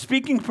rise up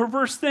speaking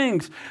perverse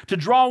things to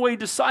draw away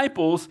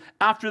disciples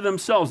after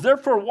themselves.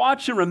 Therefore,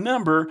 watch and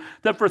remember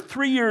that for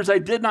 3 years I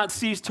did not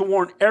cease to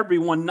warn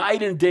everyone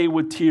night and day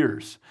with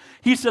tears.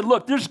 He said,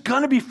 look, there's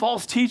going to be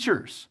false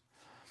teachers.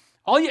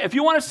 If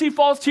you want to see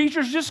false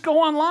teachers, just go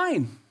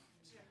online.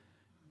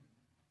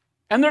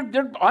 And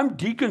I'm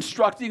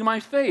deconstructing my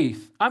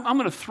faith. I'm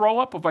going to throw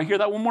up if I hear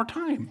that one more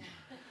time.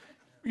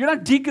 You're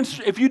not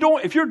if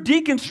you're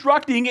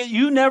deconstructing it,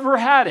 you never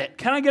had it.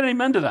 Can I get an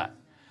amen to that?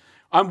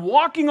 I'm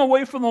walking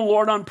away from the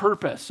Lord on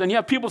purpose. And you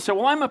have people say,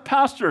 well, I'm a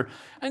pastor.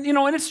 And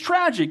and it's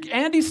tragic.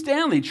 Andy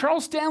Stanley,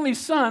 Charles Stanley's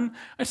son,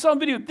 I saw a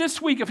video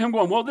this week of him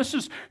going, well, this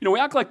is, we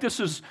act like this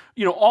is,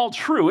 all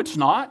true. It's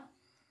not.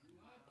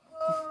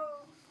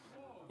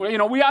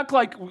 We act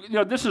like,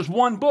 this is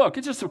one book.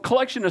 It's just a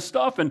collection of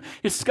stuff, and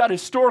it's got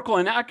historical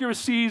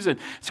inaccuracies, and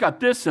it's got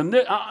this and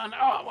this.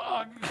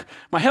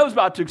 My head was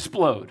about to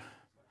explode.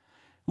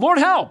 Lord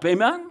help,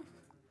 amen?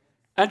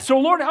 And so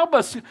Lord help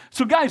us.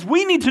 So guys,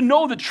 we need to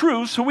know the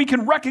truth so we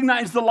can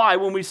recognize the lie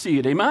when we see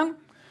it, amen?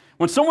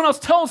 When someone else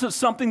tells us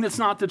something that's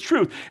not the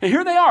truth. And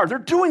here they are. They're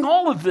doing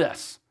all of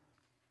this.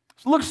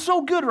 It looks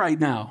so good right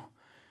now.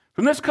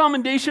 From this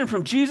commendation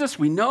from Jesus,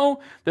 we know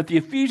that the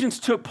Ephesians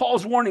took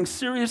Paul's warning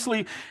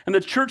seriously, and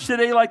the church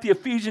today, like the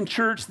Ephesian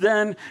church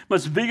then,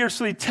 must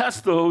vigorously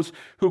test those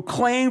who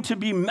claim to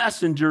be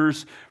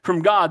messengers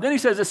from God. Then he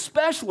says,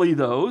 especially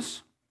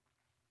those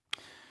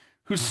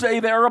who say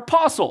they're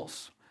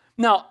apostles.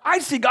 Now, I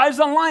see guys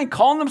online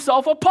calling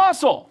themselves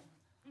apostle.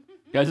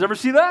 You guys ever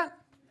see that?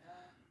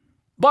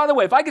 By the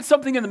way, if I get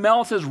something in the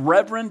mail that says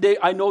Reverend,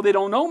 I know they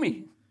don't know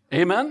me.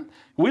 Amen?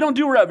 We don't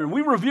do Reverend.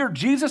 We revere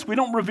Jesus. We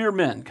don't revere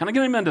men. Can I get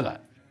an amen to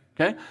that?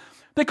 Okay?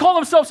 They call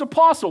themselves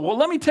apostle. Well,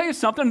 let me tell you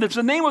something. There's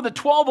the name of the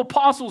 12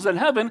 apostles in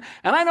heaven,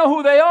 and I know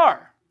who they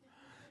are.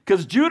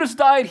 Because Judas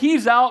died,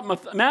 he's out.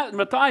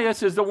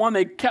 Matthias is the one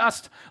they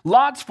cast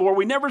lots for.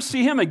 We never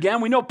see him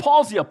again. We know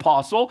Paul's the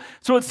apostle,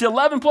 so it's the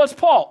 11 plus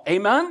Paul.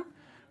 Amen?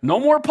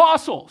 No more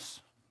apostles.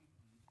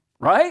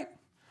 Right?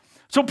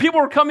 So people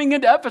were coming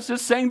into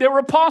Ephesus saying they were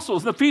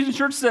apostles. The Ephesian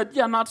church said,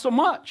 yeah, not so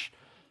much.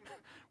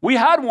 We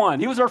had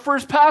one. He was our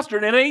first pastor,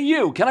 and it ain't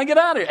you. Can I get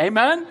out of here?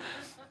 Amen?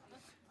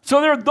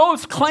 So there are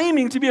those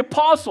claiming to be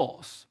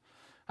apostles.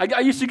 I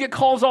used to get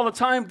calls all the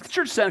time. The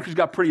church Santa Cruz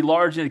got pretty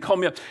large, and they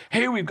called me up.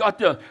 Hey, we've got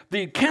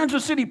the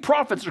Kansas City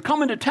prophets. They're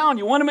coming to town.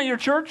 You want them at your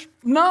church?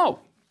 No.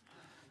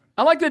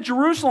 I like the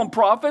Jerusalem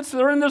prophets.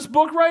 They're in this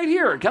book right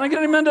here. Can I get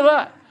an amen to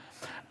that?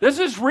 Let's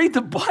just read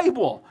the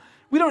Bible.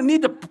 We don't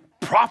need the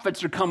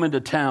prophets are coming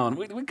to town.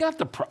 We got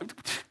the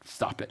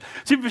stop it.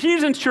 See,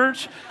 Ephesians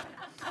church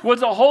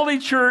was a holy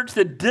church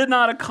that did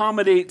not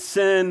accommodate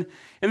sin.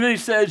 And then he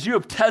says, you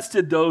have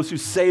tested those who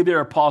say they're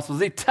apostles.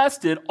 They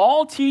tested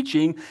all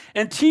teaching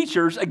and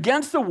teachers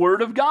against the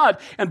word of God.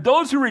 And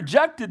those who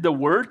rejected the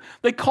word,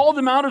 they called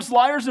them out as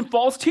liars and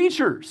false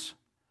teachers.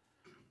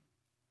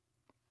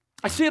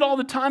 I see it all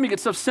the time. I get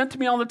stuff sent to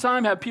me all the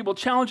time, have people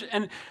challenge,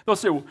 and they'll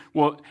say,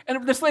 well,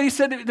 and this lady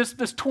said, this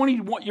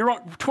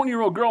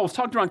 20-year-old girl was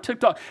talking to her on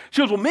TikTok.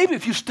 She goes, well, maybe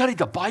if you studied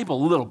the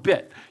Bible a little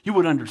bit, you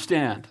would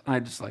understand. And I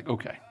just like,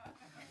 okay.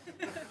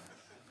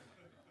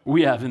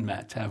 We haven't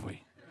met, have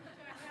we?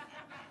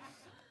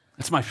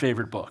 It's my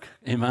favorite book.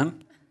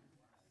 Amen?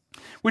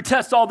 We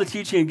test all the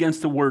teaching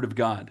against the Word of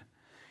God.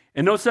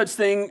 And no such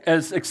thing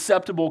as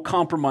acceptable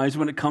compromise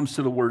when it comes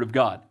to the Word of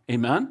God.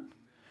 Amen?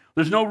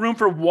 There's no room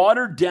for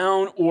watered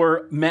down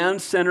or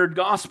man-centered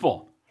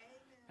gospel.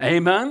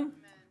 Amen?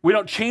 We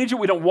don't change it.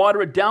 We don't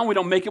water it down. We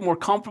don't make it more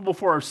comfortable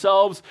for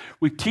ourselves.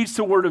 We teach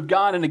the Word of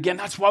God. And again,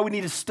 that's why we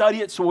need to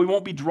study it so we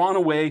won't be drawn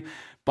away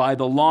by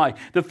the lie.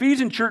 The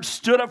Ephesian church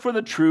stood up for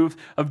the truth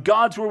of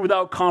God's word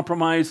without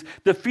compromise.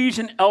 The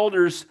Ephesian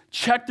elders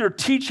checked their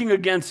teaching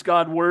against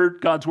God's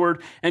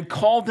word, and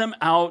called them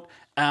out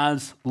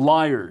as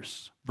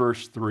liars.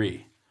 Verse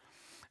 3.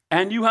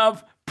 And you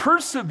have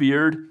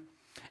persevered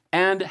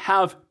and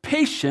have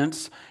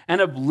patience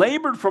and have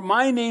labored for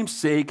my name's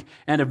sake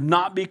and have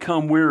not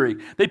become weary.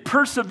 They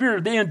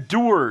persevered. They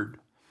endured.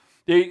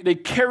 They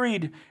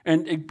carried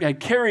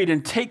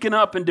and taken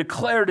up and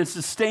declared and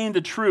sustained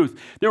the truth.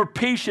 They were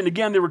patient.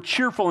 Again, they were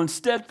cheerful and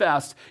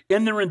steadfast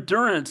in their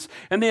endurance.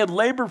 And they had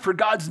labored for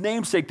God's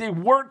name's sake. They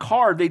worked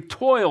hard. They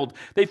toiled.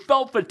 They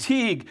felt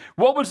fatigue.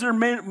 What was their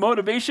main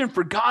motivation?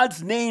 For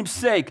God's name's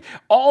sake.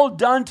 All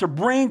done to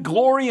bring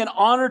glory and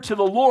honor to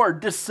the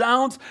Lord. This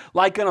sounds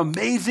like an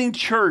amazing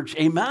church.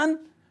 Amen?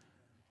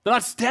 They're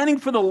not standing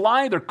for the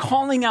lie. They're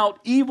calling out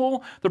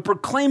evil. They're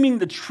proclaiming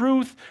the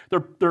truth.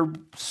 They're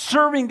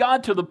serving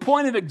God to the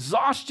point of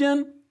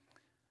exhaustion.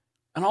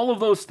 And all of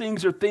those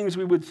things are things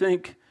we would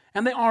think,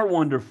 and they are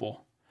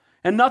wonderful.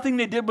 And nothing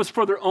they did was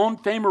for their own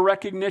fame or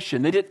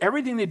recognition. They did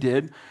everything they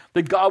did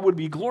that God would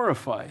be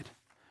glorified.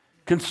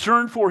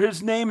 Concerned for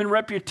his name and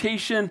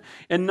reputation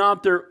and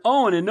not their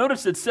own. And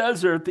notice it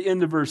says there at the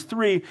end of verse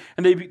 3,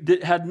 and they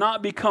had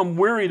not become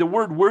weary. The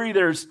word weary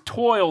there is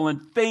toil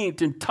and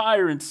faint and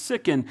tire and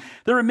sicken.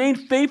 They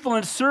remained faithful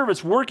in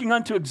service, working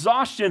unto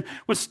exhaustion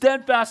with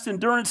steadfast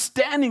endurance,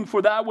 standing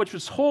for that which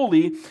was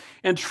holy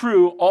and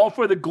true, all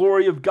for the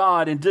glory of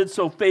God, and did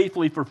so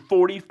faithfully for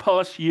 40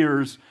 plus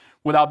years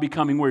without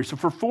becoming weary. So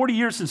for 40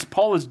 years since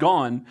Paul is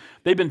gone,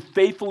 they've been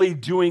faithfully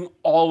doing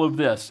all of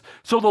this.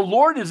 So the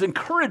Lord is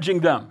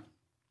encouraging them.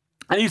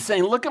 And he's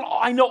saying, look,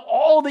 I know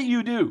all that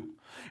you do.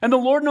 And the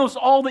Lord knows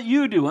all that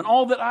you do and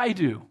all that I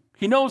do.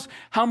 He knows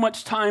how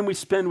much time we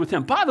spend with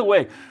him. By the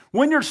way,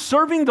 when you're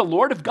serving the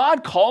Lord, if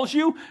God calls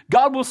you,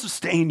 God will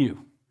sustain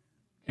you.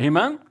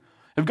 Amen?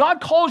 If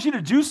God calls you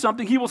to do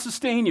something, he will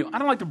sustain you. I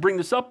don't like to bring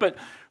this up, but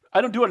I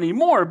don't do it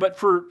anymore, but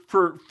for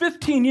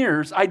 15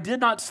 years, I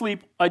did not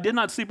sleep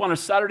on a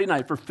Saturday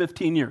night for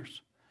 15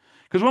 years.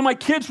 Because when my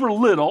kids were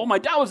little, my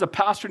dad was a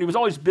pastor, and he was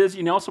always busy,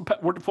 and he also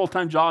worked a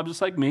full-time job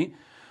just like me.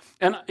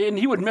 And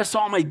he would miss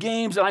all my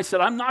games, and I said,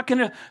 I'm not going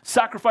to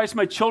sacrifice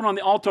my children on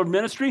the altar of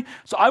ministry.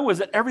 So I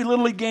was at every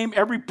Little League game,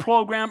 every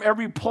program,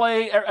 every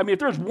play. I mean, if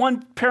there was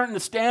one parent in the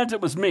stands, it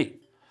was me.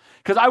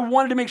 Because I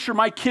wanted to make sure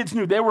my kids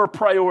knew they were a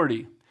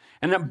priority.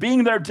 And that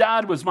being their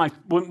dad was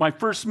my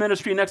first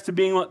ministry next to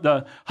being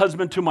the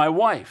husband to my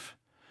wife.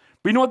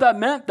 But you know what that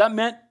meant? That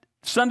meant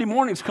Sunday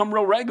mornings come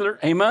real regular,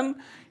 amen?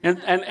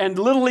 And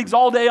Little Leagues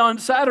all day on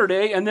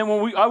Saturday, and then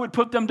I would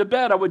put them to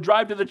bed, I would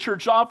drive to the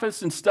church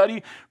office and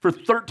study for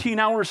 13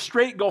 hours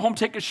straight, go home,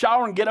 take a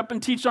shower, and get up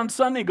and teach on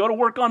Sunday, go to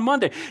work on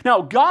Monday.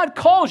 Now, God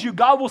calls you,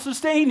 God will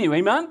sustain you,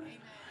 amen?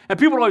 And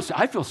people always say,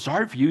 I feel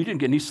sorry for you, you didn't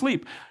get any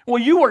sleep.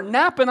 Well, you were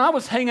napping, I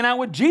was hanging out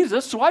with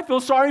Jesus, so I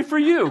feel sorry for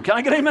you. Can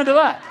I get amen to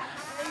that?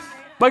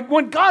 But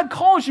when God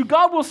calls you,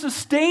 God will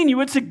sustain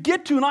you. It's a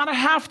get to, not a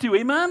have to,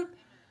 amen?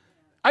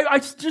 I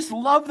just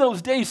love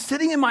those days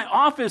sitting in my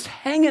office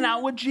hanging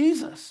out with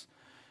Jesus.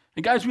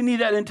 And guys, we need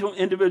that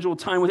individual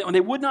time with him. And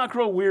they would not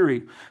grow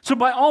weary. So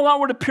by all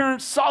outward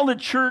appearance, solid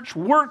church,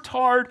 worked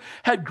hard,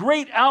 had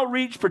great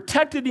outreach,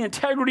 protected the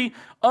integrity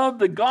of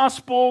the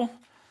gospel.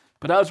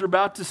 But as we're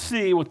about to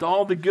see, with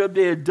all the good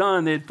they had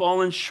done, they had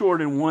fallen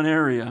short in one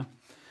area.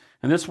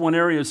 And this one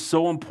area is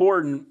so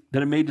important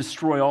that it may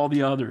destroy all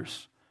the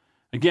others.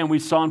 Again, we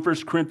saw in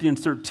 1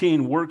 Corinthians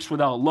 13, works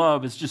without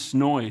love is just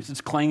noise.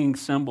 It's clanging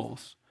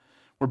cymbals.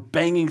 We're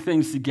banging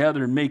things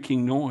together and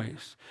making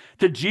noise.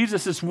 To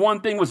Jesus, this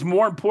one thing was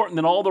more important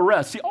than all the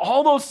rest. See,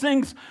 all those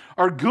things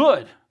are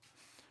good,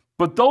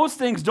 but those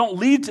things don't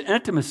lead to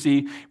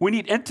intimacy. We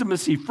need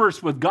intimacy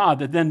first with God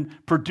that then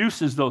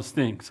produces those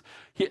things.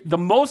 The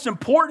most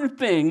important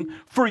thing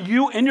for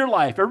you in your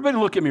life, everybody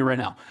look at me right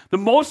now. The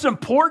most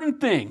important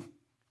thing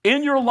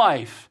in your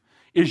life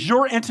is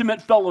your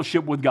intimate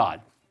fellowship with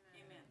God.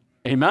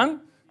 Amen?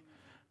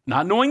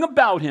 Not knowing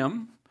about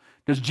him.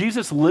 Does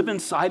Jesus live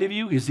inside of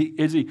you? Does he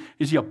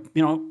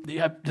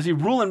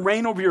rule and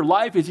reign over your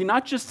life? Is he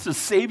not just the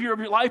Savior of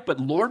your life, but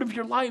Lord of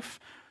your life?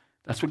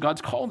 That's what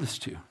God's called us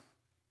to.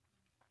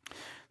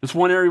 This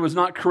one area was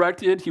not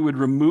corrected. He would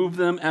remove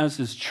them as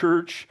his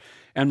church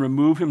and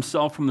remove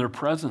himself from their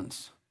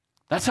presence.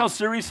 That's how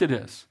serious it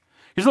is.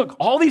 He's, look,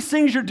 all these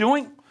things you're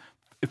doing,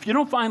 if you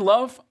don't find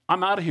love,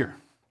 I'm out of here.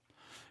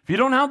 If you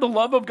don't have the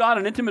love of God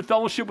and intimate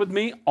fellowship with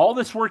me, all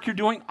this work you're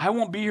doing, I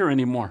won't be here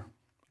anymore.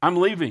 I'm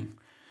leaving.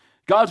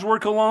 God's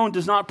work alone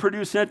does not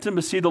produce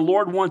intimacy. The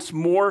Lord wants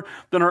more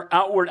than our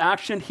outward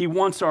action. He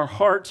wants our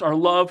hearts, our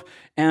love,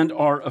 and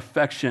our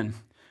affection.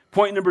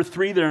 Point number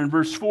 3 there in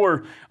verse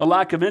 4, a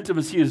lack of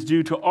intimacy is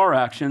due to our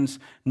actions,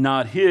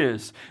 not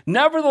his.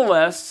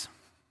 Nevertheless,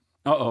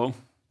 here's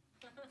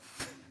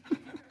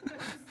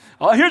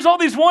all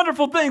these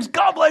wonderful things.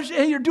 God bless you.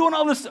 Hey, you're doing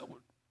all this.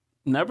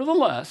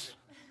 Nevertheless,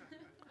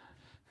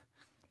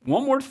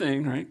 one more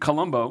thing, right?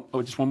 Columbo.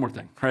 Oh, just one more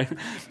thing, right?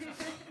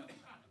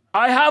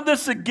 I have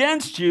this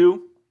against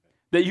you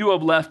that you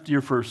have left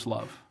your first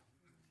love.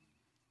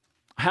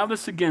 I have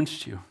this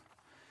against you.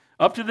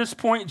 Up to this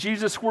point,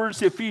 Jesus' words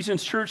to the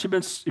Ephesians church have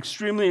been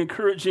extremely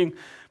encouraging,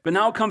 but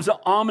now comes an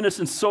ominous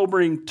and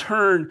sobering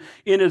turn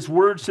in his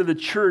words to the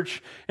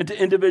church and to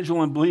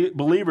individual and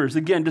believers.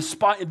 Again,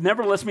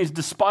 nevertheless means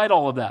despite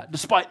all of that,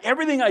 despite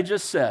everything I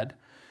just said,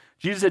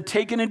 Jesus had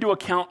taken into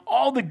account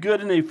all the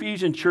good in the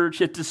Ephesian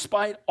church, yet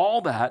despite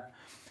all that,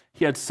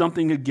 he had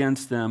something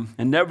against them.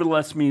 And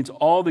nevertheless means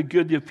all the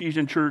good the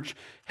Ephesian church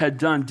had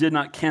done did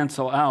not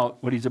cancel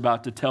out what he's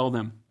about to tell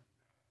them.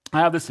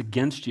 I have this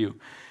against you.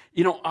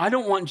 You know, I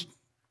don't want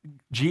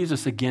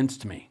Jesus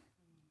against me.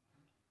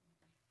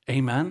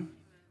 Amen?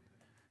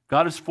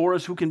 God is for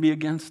us. Who can be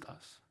against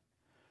us?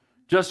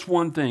 Just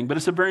one thing, but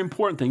it's a very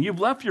important thing.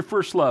 You've left your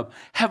first love,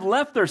 have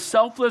left their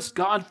selfless,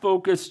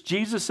 God-focused,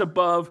 Jesus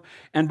above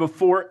and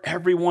before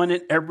everyone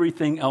and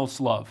everything else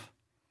love.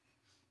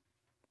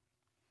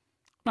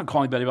 I'm not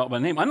calling anybody out by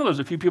name. I know there's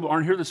a few people who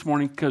aren't here this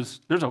morning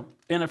because there's an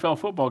NFL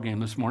football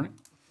game this morning.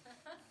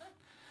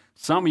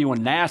 Some of you, when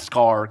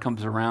NASCAR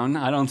comes around,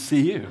 I don't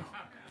see you.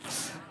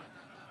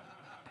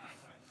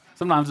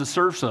 Sometimes the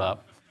surf's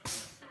up.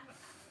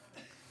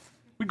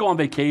 We go on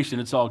vacation,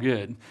 it's all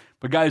good.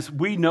 But guys,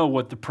 we know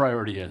what the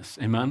priority is.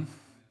 Amen?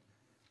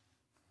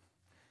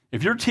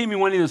 If your team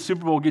winning the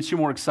Super Bowl gets you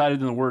more excited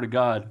than the Word of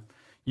God,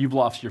 you've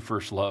lost your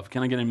first love.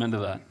 Can I get amen to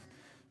that?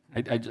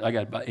 I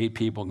got about 8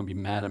 people going to be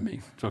mad at me.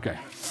 It's okay.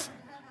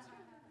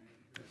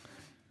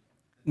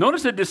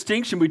 Notice the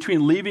distinction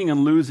between leaving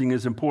and losing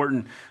is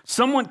important.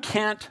 Someone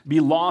can't be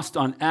lost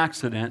on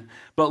accident,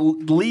 but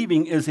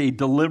leaving is a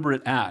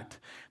deliberate act.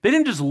 They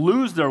didn't just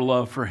lose their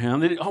love for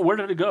him. Where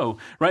did it go?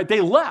 Right?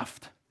 They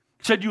left.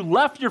 He said, you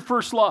left your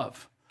first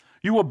love.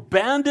 You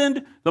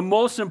abandoned the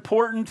most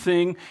important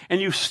thing, and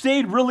you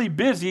stayed really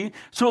busy,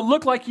 so it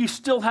looked like you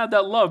still had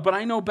that love, but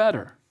I know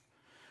better.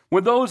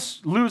 When those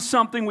lose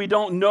something, we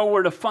don't know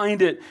where to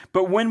find it,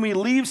 but when we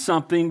leave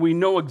something, we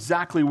know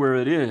exactly where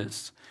it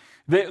is.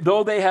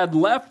 Though they had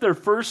left their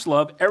first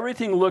love,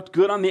 everything looked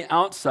good on the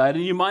outside,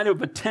 and you might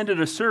have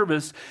attended a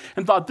service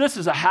and thought, this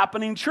is a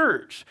happening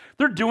church.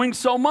 They're doing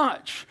so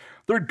much.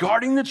 They're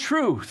guarding the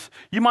truth.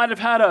 You might have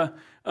had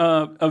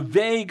a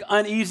vague,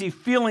 uneasy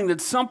feeling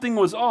that something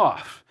was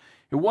off.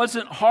 It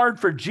wasn't hard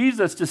for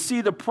Jesus to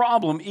see the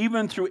problem,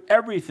 even through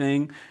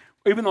everything,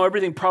 even though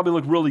everything probably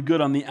looked really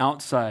good on the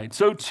outside.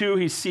 So too,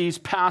 he sees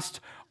past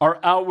our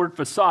outward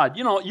facade.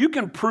 You know, you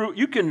can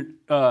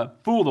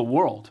fool the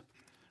world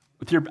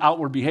with your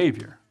outward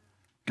behavior.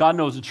 God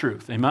knows the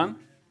truth. Amen?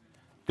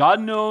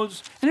 God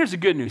knows, and here's the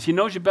good news. He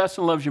knows you best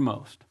and loves you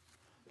most.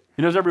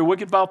 He knows every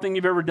wicked, foul thing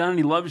you've ever done, and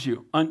he loves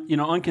you,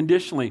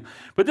 unconditionally.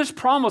 But this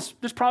problem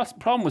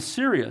was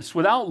serious.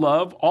 Without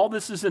love, all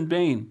this is in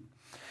vain.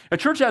 A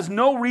church has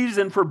no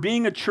reason for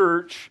being a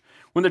church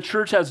when the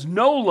church has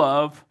no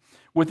love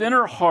within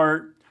her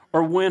heart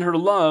or when her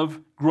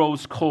love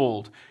grows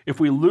cold. If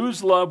we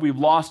lose love, we've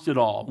lost it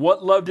all.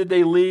 What love did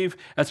they leave?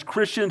 As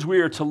Christians, we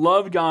are to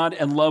love God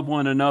and love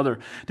one another.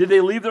 Did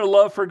they leave their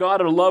love for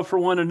God or love for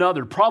one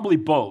another? Probably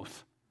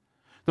both.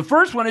 The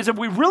first one is if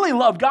we really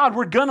love God,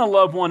 we're going to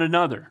love one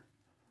another.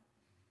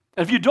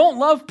 And if you don't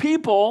love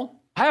people,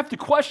 I have to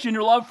question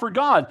your love for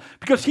God,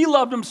 because he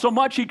loved them so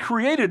much he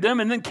created them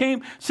and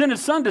then sent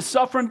his son to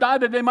suffer and die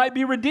that they might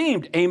be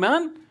redeemed.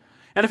 Amen?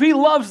 And if he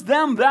loves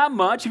them that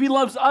much, if he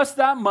loves us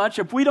that much,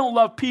 if we don't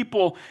love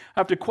people, I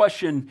have to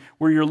question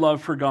where your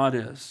love for God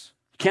is.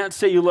 You can't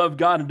say you love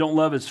God and don't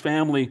love his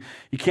family.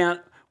 You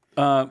can't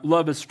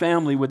love his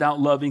family without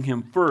loving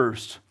him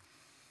first.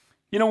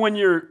 You know, when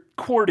you're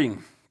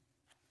courting,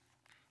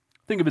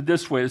 think of it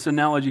this way. This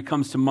analogy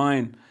comes to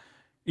mind.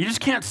 You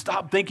just can't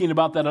stop thinking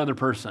about that other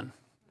person.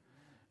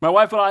 My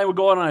wife and I would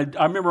go out on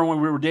I remember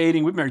when we were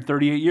dating, we've been married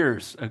 38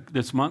 years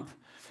this month.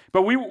 I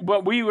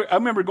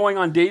remember going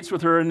on dates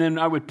with her, and then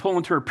I would pull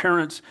into her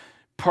parents'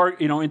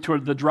 into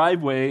the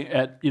driveway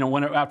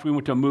after we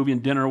went to a movie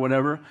and dinner or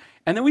whatever.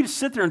 And then we'd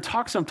sit there and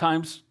talk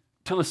sometimes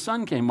till the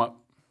sun came up.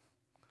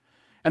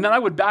 And then I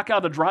would back out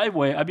of the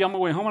driveway. I'd be on my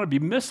way home, and I'd be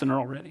missing her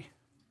already.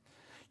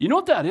 You know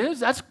what that is?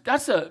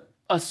 That's a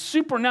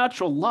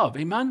supernatural love,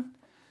 amen?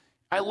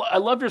 I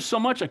loved her so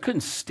much, I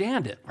couldn't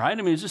stand it, right?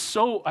 I mean,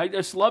 I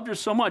just loved her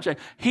so much. I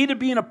hated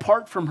being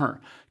apart from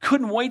her.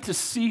 Couldn't wait to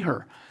see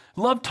her.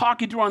 Loved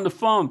talking to her on the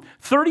phone.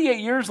 38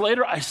 years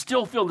later, I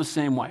still feel the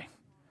same way.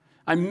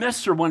 I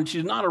miss her when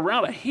she's not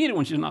around. I hate it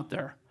when she's not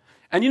there.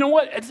 And you know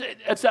what?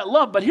 It's that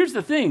love. But here's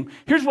the thing.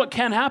 Here's what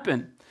can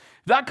happen.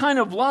 That kind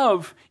of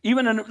love,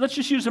 let's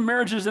just use a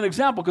marriage as an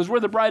example, because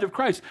we're the bride of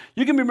Christ.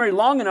 You can be married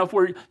long enough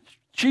where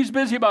she's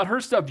busy about her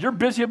stuff. You're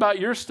busy about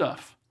your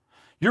stuff.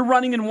 You're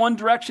running in one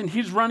direction.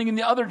 He's running in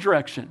the other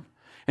direction.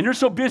 And you're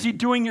so busy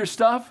doing your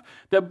stuff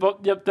that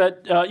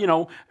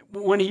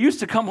when he used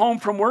to come home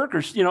from work,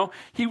 or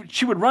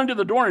she would run to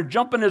the door and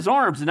jump in his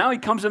arms. And now he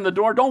comes in the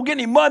door, don't get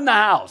any mud in the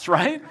house,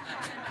 right?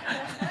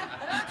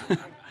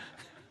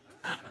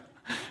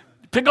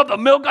 Pick up the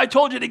milk I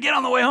told you to get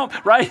on the way home,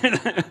 right?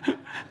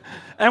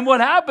 And what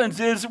happens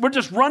is we're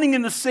just running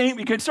in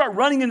you can start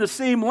running in the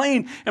same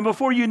lane, and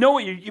before you know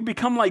it, you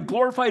become like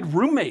glorified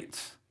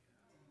roommates.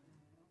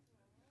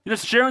 You're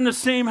just sharing the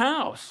same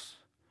house.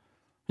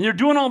 And you're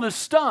doing all this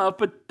stuff,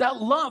 but that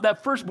love,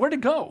 where'd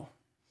it go?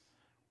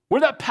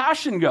 Where'd that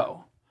passion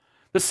go?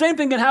 The same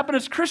thing can happen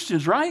as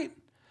Christians, right?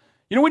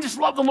 We just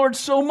love the Lord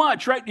so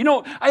much, right?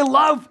 I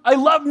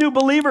love new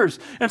believers.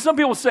 And some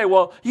people say,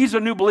 well, he's a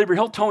new believer.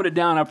 He'll tone it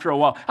down after a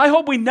while. I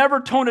hope we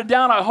never tone it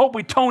down. I hope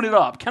we tone it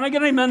up. Can I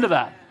get an amen to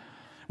that?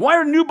 Why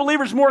are new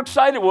believers more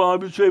excited? Well, I've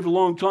been saved a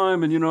long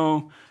time, and,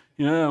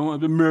 I've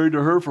been married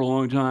to her for a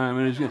long time.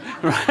 And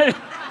right?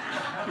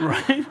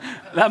 Right?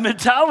 That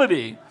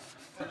mentality.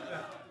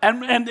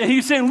 And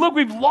he's saying, look,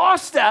 we've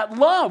lost that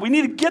love. We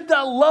need to get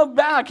that love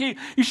back. You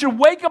should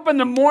wake up in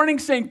the morning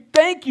saying,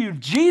 thank you,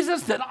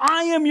 Jesus, that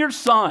I am your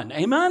son.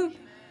 Amen?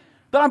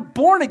 That I'm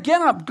born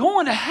again and I'm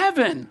going to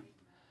heaven.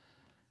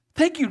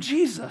 Thank you,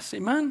 Jesus.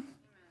 Amen?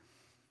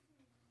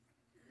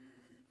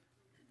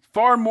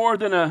 Far more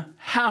than a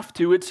have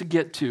to, it's a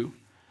get to.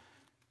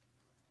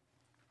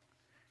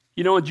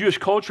 In Jewish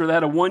culture, they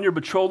had a 1-year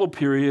betrothal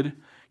period.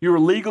 You were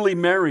legally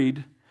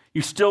married.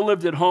 You still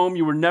lived at home.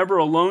 You were never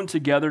alone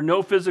together,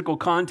 no physical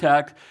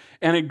contact,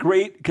 and a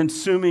great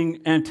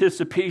consuming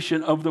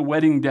anticipation of the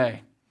wedding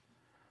day.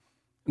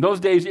 In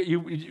those days,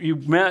 you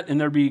met, and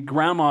there'd be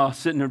grandma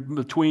sitting in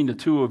between the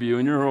two of you,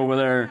 and you're over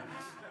there.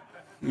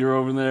 You're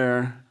over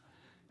there.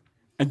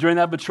 And during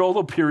that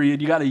betrothal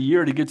period, you got a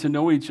year to get to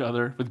know each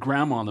other with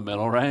grandma in the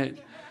middle, right?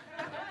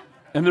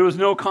 And there was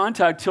no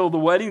contact till the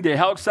wedding day.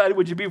 How excited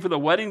would you be for the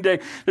wedding day?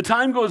 The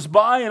time goes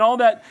by, and all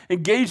that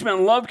engagement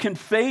and love can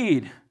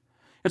fade.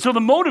 And so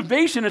the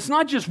motivation, it's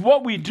not just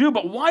what we do,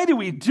 but why do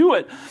we do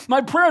it?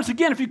 My prayer is,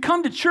 again, if you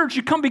come to church,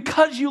 you come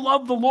because you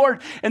love the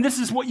Lord, and this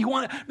is what you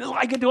want.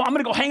 I'm going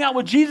to go hang out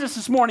with Jesus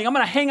this morning. I'm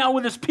going to hang out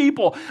with his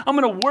people. I'm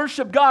going to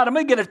worship God. I'm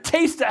going to get a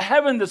taste of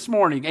heaven this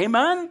morning.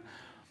 Amen?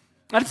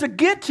 And it's a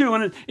get to.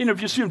 And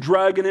if you see him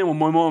dragging in, well,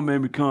 my mom made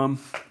me come.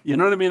 You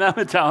know what I mean? That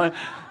mentality.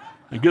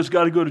 I guess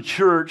got to go to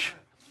church,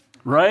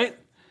 right?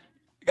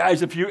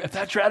 Guys, if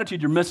that's your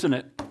attitude, you're missing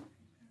it.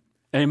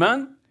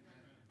 Amen?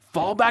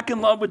 Fall back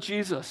in love with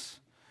Jesus.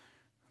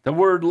 The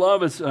word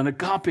love is an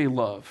agape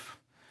love.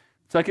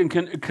 It's like a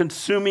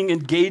consuming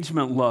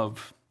engagement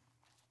love.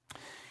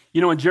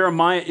 In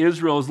Jeremiah,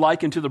 Israel is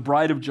likened to the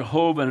bride of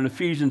Jehovah. And in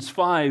Ephesians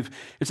 5,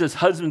 it says,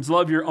 husbands,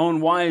 love your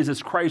own wives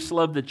as Christ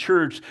loved the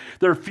church.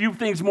 There are few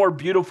things more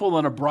beautiful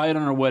than a bride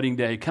on her wedding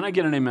day. Can I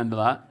get an amen to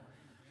that?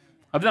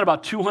 I've done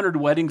about 200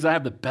 weddings. I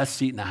have the best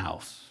seat in the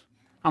house.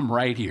 I'm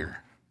right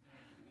here.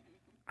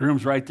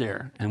 Groom's right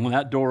there. And when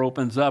that door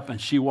opens up and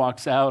she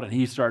walks out and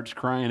he starts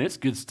crying, it's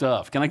good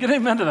stuff. Can I get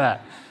amen to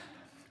that?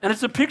 And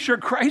it's a picture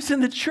of Christ in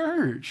the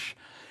church.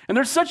 And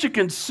there's such a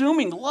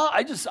consuming love.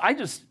 I just want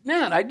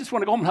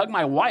to go home and hug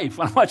my wife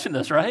when I'm watching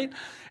this, right?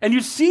 And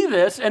you see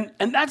this, and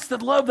that's the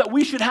love that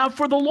we should have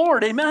for the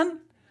Lord,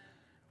 amen?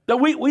 That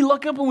we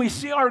look up and we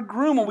see our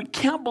groom and we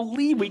can't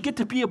believe we get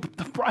to be the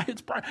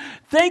bride's bride.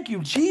 Thank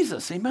you,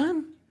 Jesus,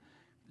 amen?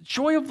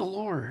 Joy of the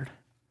Lord.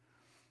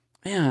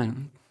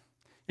 Man,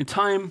 in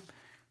time,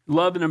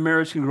 love in a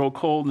marriage can grow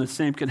cold, and the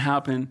same can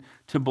happen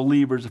to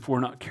believers if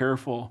we're not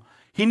careful.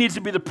 He needs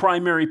to be the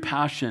primary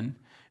passion.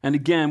 And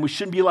again, we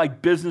shouldn't be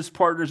like business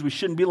partners. We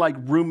shouldn't be like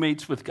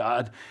roommates with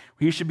God.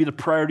 He should be the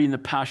priority and the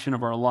passion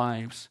of our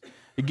lives.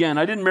 Again,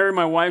 I didn't marry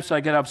my wife so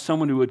I could have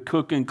someone who would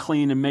cook and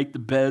clean and make the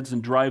beds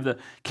and drive the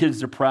kids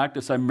to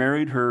practice. I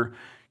married her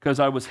because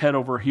I was head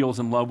over heels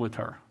in love with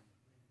her.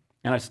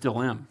 And I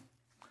still am.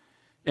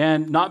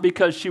 And not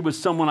because she was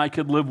someone I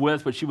could live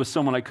with, but she was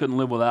someone I couldn't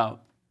live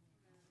without.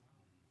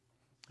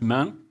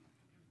 Amen?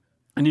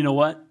 And you know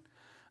what?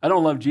 I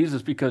don't love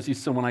Jesus because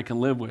he's someone I can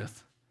live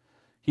with.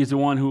 He's the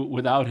one who,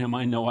 without him,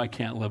 I know I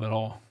can't live at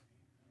all.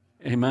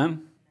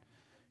 Amen?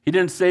 He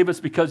didn't save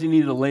us because he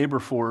needed a labor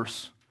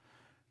force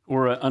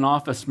or an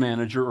office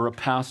manager or a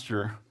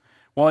pastor.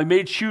 While he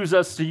may choose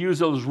us to use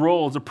those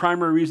roles, the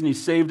primary reason he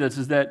saved us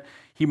is that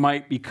we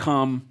might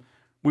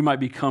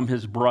become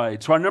his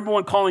bride. So our number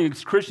one calling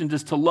as Christians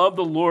is to love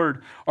the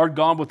Lord our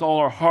God with all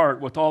our heart,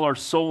 with all our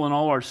soul, and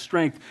all our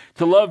strength.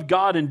 To love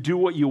God and do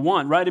what you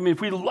want, right? I mean, if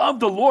we love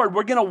the Lord,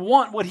 we're going to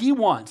want what he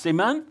wants.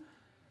 Amen?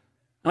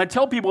 And I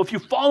tell people, if you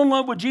fall in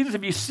love with Jesus,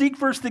 if you seek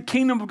first the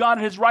kingdom of God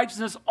and his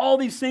righteousness, all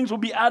these things will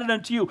be added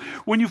unto you.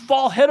 When you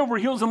fall head over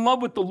heels in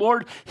love with the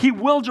Lord, he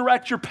will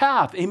direct your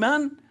path.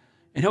 Amen?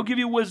 And he'll give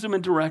you wisdom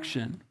and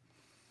direction.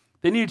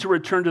 They need to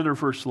return to their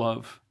first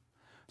love.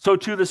 So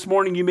too this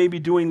morning, you may be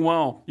doing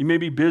well. You may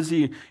be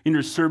busy in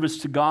your service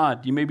to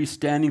God. You may be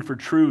standing for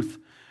truth.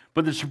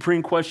 But the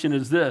supreme question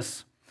is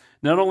this.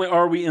 Not only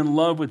are we in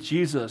love with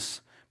Jesus,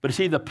 but is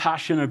he the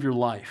passion of your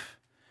life?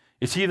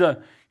 Is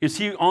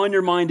he on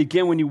your mind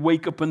again when you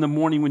wake up in the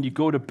morning, when you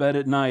go to bed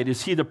at night?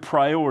 Is he the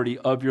priority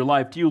of your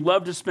life? Do you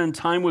love to spend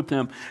time with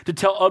him, to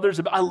tell others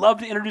about? I love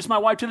to introduce my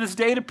wife to this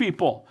day to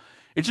people.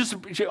 It's just,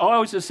 I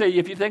always just say,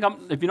 if you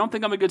don't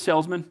think I'm a good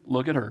salesman,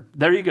 look at her.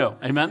 There you go.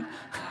 Amen?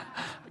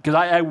 Because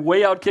I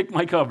way outkick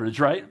my coverage,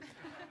 right?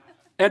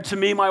 And to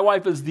me, my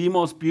wife is the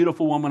most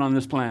beautiful woman on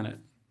this planet.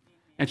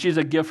 And she's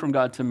a gift from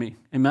God to me.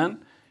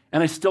 Amen?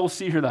 And I still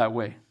see her that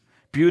way.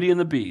 Beauty and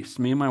the Beast,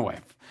 me and my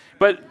wife.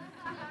 But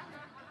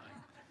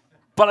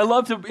I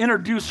love to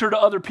introduce her to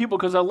other people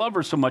because I love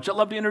her so much. I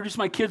love to introduce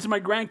my kids and my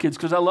grandkids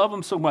because I love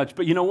them so much.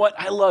 But you know what?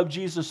 I love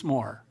Jesus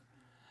more.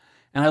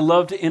 And I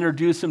love to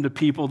introduce him to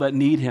people that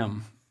need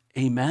him.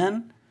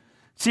 Amen?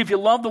 See, if you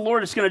love the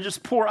Lord, it's going to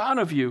just pour out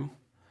of you.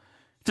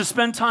 To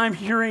spend time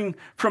hearing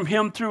from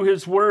him through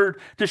his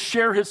word, to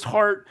share his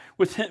heart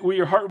with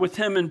your heart with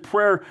him in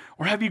prayer.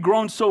 Or have you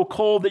grown so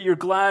cold that you're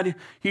glad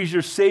he's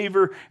your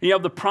Savior and you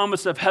have the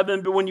promise of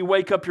heaven, but when you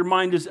wake up, your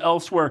mind is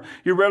elsewhere?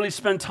 You rarely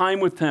spend time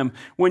with him.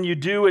 When you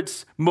do,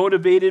 it's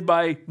motivated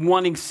by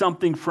wanting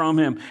something from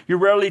him. You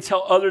rarely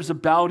tell others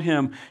about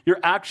him. Your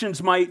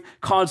actions might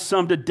cause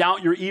some to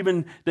doubt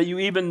that you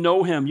even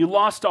know him. You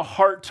lost a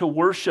heart to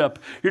worship.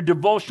 Your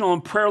devotional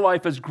and prayer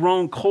life has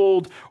grown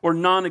cold or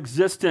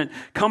non-existent.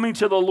 Coming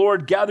to the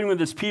Lord, gathering with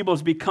his people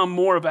has become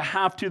more of a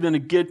have to than a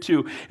get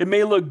to. It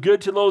may look good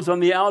to those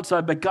on the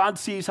outside, but God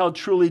sees how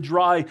truly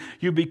dry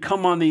you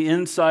become on the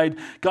inside.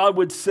 God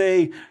would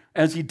say,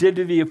 as he did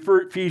to the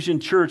Ephesian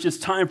church, it's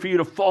time for you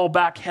to fall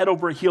back head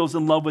over heels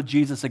in love with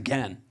Jesus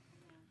again.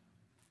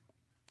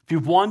 If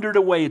you've wandered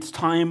away, it's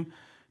time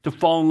to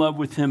fall in love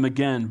with him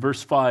again.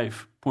 Verse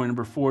 5, point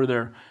number 4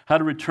 there. How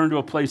to return to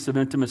a place of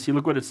intimacy.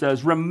 Look what it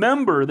says.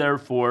 Remember,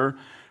 therefore,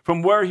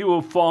 from where you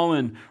have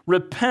fallen,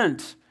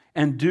 repent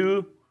and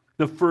do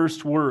the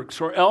first works,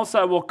 or else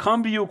I will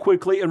come to you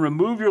quickly and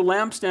remove your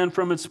lampstand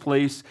from its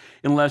place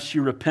unless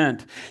you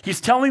repent.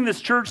 He's telling this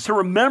church to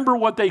remember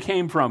what they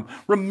came from.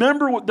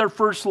 Remember their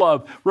first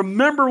love.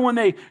 Remember when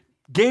they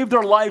gave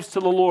their lives to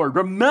the Lord.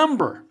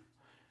 Remember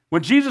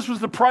when Jesus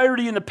was the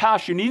priority and the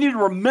passion. You need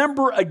to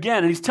remember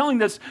again. And he's telling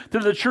this to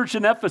the church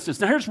in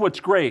Ephesus. Now here's what's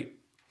great.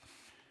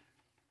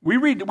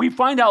 We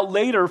find out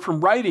later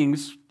from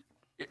writings,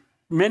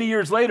 many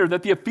years later,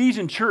 that the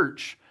Ephesian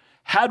church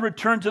had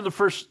returned to the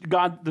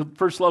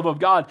first love of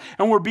God,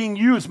 and were being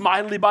used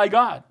mightily by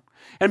God.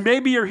 And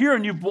maybe you're here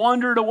and you've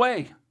wandered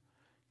away.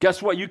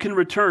 Guess what? You can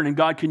return and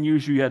God can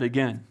use you yet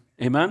again.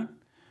 Amen?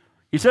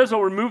 He says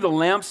he'll remove the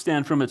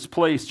lampstand from its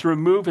place, to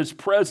remove his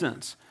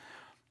presence.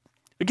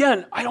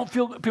 Again,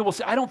 people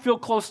say, I don't feel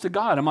close to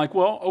God. I'm like,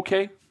 well,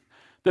 okay,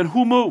 then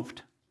who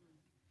moved?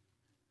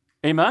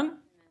 Amen?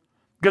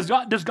 Does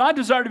God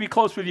desire to be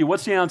close with you?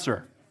 What's the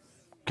answer?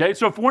 Okay,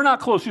 so if we're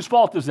not close, whose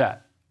fault is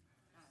that?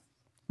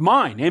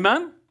 Mine,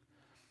 amen?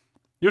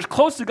 You're as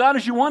close to God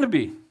as you want to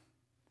be.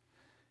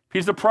 If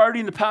he's the priority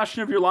and the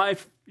passion of your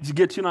life, you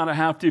get to, not a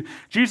have to.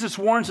 Jesus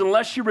warns,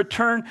 unless you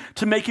return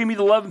to making me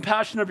the love and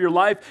passion of your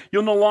life,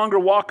 you'll no longer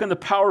walk in the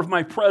power of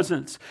my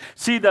presence.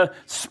 See, the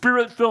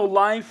Spirit-filled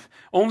life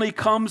only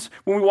comes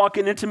when we walk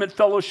in intimate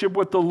fellowship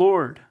with the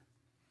Lord.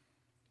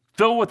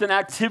 Filled with an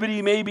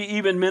activity, maybe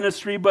even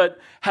ministry, but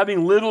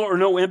having little or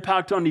no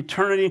impact on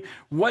eternity.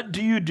 What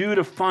do you do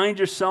to find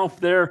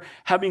yourself there,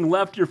 having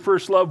left your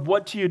first love?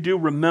 What do you do?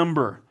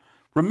 Remember.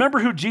 Remember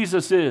who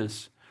Jesus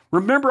is.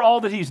 Remember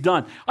all that he's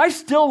done. I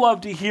still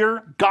love to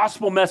hear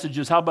gospel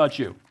messages. How about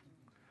you?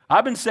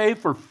 I've been saved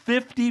for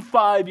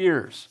 55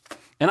 years,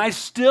 and I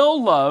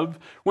still love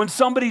when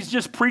somebody's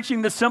just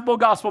preaching the simple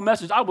gospel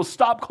message. I will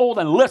stop cold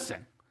and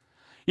listen.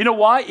 You know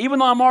why? Even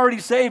though I'm already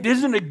saved,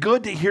 isn't it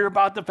good to hear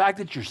about the fact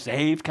that you're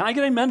saved? Can I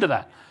get amen to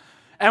that?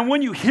 And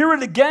when you hear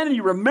it again and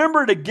you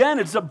remember it again,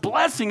 it's a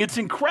blessing. It's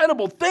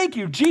incredible. Thank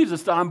you,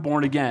 Jesus, that I'm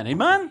born again.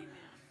 Amen?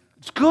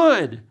 It's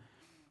good.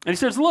 And he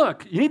says,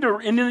 look, you need to,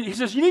 and then he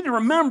says, you need to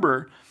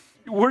remember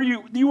where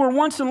you were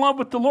once in love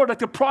with the Lord, like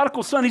the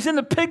prodigal son. He's in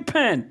the pig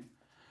pen.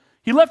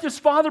 He left his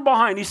father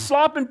behind. He's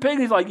slopping pig.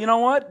 He's like, you know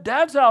what?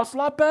 Dad's house, a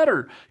lot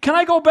better. Can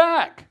I go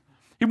back?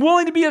 He's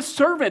willing to be a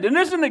servant. And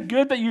isn't it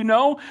good that you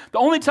know the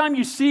only time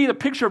you see the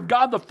picture of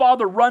God the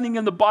Father running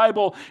in the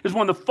Bible is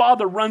when the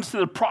Father runs to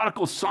the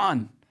prodigal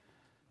son.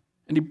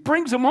 And he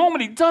brings him home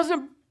and he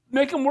doesn't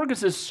make him work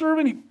as his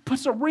servant. He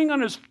puts a ring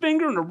on his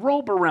finger and a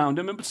robe around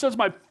him and says,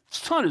 my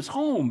son is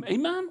home.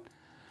 Amen?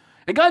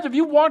 And guys, if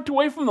you walked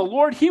away from the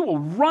Lord, he will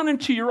run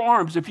into your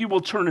arms if you will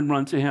turn and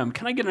run to him.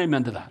 Can I get an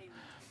amen to that?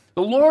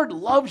 The Lord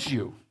loves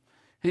you.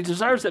 He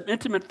desires that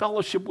intimate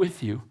fellowship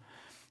with you.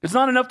 It's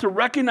not enough to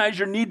recognize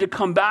your need to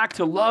come back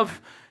to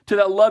love, to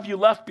that love you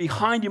left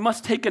behind. You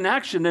must take an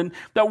action. And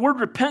that word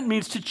repent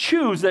means to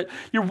choose, that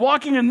you're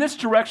walking in this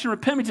direction.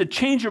 Repent means a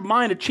change of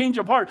mind, a change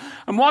of heart.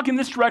 I'm walking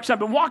this direction. I've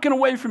been walking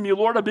away from you,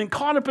 Lord. I've been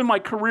caught up in my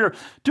career.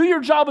 Do your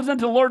job as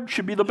unto the Lord.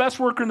 Should be the best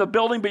worker in the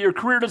building, but your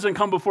career doesn't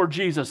come before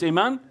Jesus.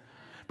 Amen?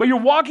 But you're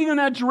walking in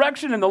that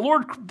direction and the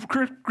Lord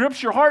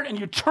grips your heart and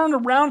you turn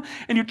around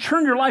and you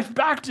turn your life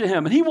back to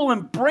him and he will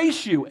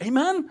embrace you.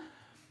 Amen?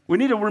 We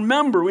need to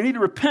remember, we need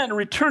to repent and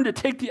return to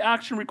take the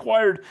action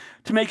required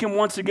to make him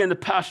once again the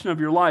passion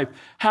of your life.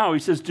 How? He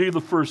says, do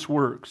the first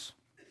works.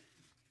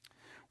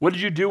 What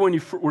did you do when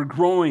you were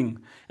growing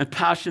and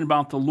passionate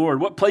about the Lord?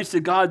 What place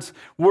did God's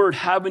word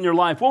have in your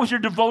life? What was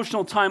your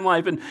devotional time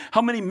life? And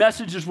how many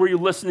messages were you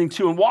listening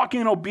to and walking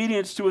in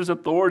obedience to his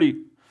authority?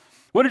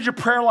 What did your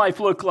prayer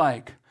life look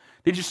like?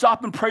 Did you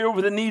stop and pray over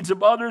the needs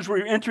of others? Were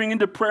you entering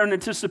into prayer in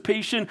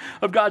anticipation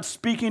of God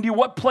speaking to you?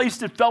 What place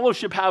did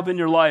fellowship have in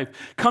your life?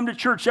 Come to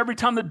church every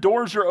time the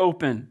doors are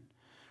open.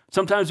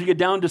 Sometimes we get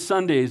down to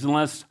Sundays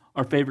unless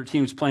our favorite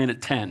team's playing at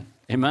 10.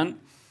 Amen?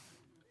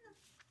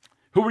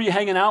 Who were you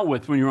hanging out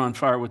with when you were on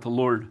fire with the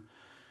Lord?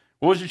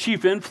 What was your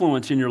chief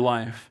influence in your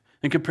life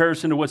in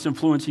comparison to what's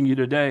influencing you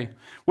today?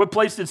 What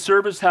place did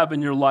service have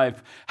in your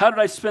life? How did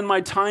I spend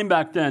my time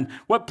back then?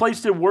 What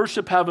place did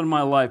worship have in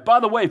my life? By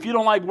the way, if you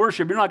don't like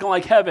worship, you're not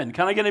going to like heaven.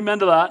 Can I get amen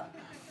to that?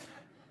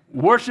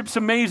 Worship's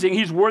amazing.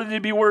 He's worthy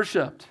to be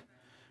worshiped.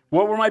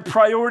 What were my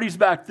priorities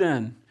back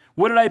then?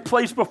 What did I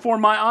place before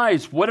my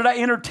eyes? What did I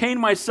entertain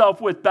myself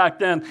with back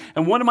then?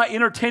 And what am I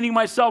entertaining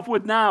myself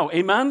with now?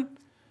 Amen?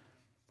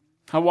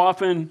 How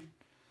often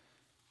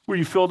were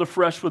you filled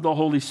afresh with the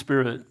Holy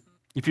Spirit?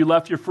 If you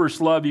left your first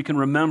love, you can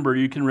remember,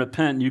 you can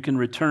repent, you can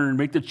return.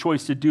 Make the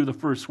choice to do the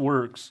first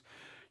works.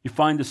 You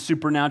find the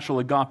supernatural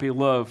agape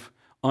love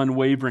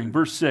unwavering.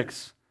 Verse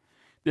 6,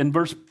 then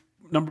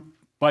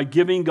by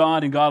giving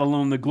God and God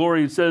alone the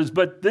glory, it says,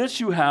 but this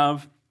you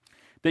have,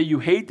 that you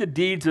hate the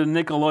deeds of the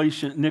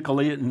Nicolaitans,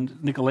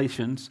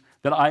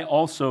 that I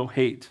also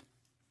hate.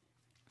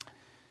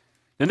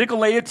 The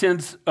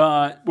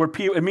Nicolaitans were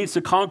people, it means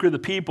to conquer the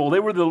people. They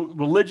were the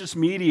religious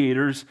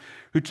mediators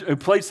who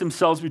placed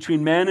themselves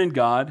between man and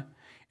God.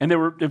 And they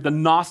were the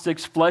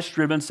Gnostics,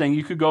 flesh-driven, saying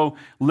you could go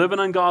live an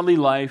ungodly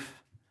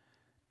life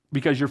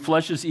because your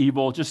flesh is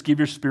evil. Just give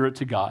your spirit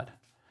to God.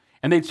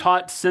 And they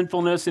taught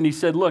sinfulness. And he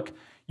said, look,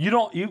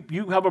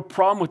 you have a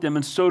problem with them,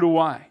 and so do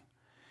I.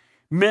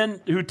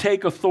 Men who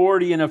take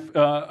authority and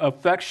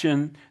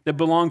affection that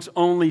belongs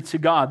only to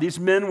God. These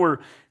men were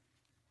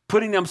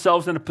putting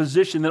themselves in a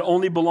position that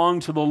only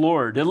belonged to the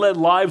Lord. They led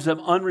lives of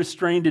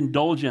unrestrained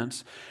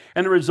indulgence.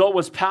 And the result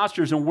was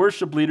pastors and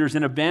worship leaders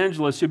and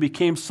evangelists who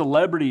became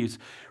celebrities,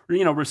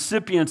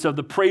 recipients of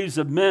the praise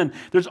of men.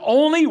 There's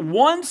only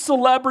one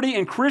celebrity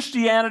in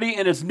Christianity,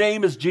 and his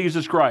name is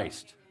Jesus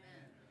Christ.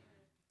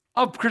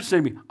 Oh,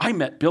 Christianity, I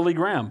met Billy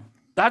Graham.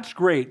 That's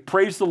great.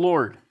 Praise the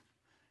Lord.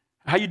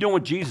 How you doing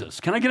with Jesus?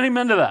 Can I get an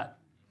amen to that?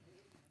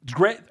 It's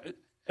great.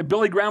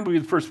 Billy Graham would be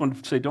the first one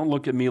to say, don't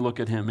look at me, look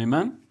at him.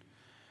 Amen?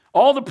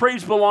 All the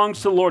praise belongs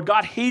to the Lord.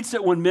 God hates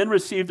it when men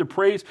receive the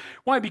praise.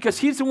 Why? Because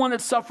he's the one that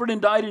suffered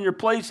and died in your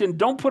place. And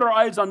don't put our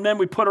eyes on men.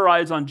 We put our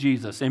eyes on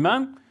Jesus.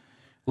 Amen?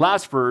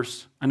 Last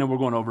verse. I know we're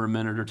going over a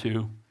minute or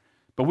two.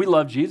 But we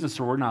love Jesus,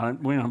 so we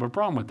don't have a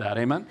problem with that.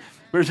 Amen?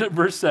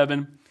 Verse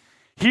 7.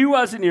 He who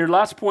has an ear,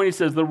 last point, he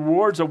says, the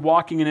rewards of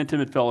walking in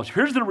intimate fellowship.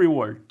 Here's the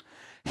reward.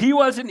 He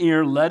who has an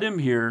ear, let him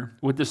hear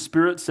what the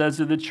Spirit says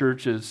to the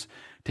churches.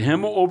 To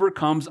him who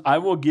overcomes, I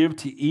will give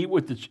to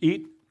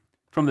eat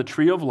from the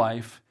tree of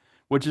life,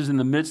 which is in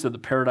the midst of the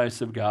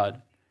paradise of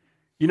God.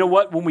 You know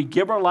what? When we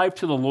give our life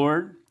to the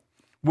Lord,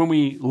 when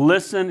we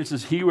listen, it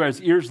says, he who has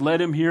ears,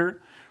 let him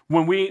hear.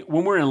 When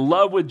we're in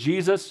love with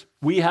Jesus,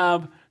 we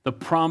have the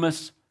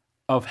promise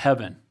of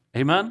heaven.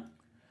 Amen?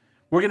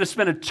 We're going to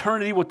spend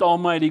eternity with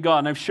Almighty God.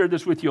 And I've shared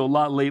this with you a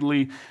lot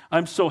lately.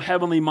 I'm so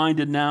heavenly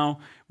minded now,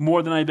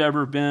 more than I've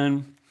ever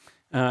been.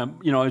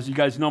 As you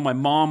guys know, my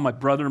mom, my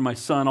brother, and my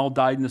son all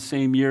died in the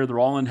same year. They're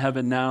all in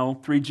heaven now,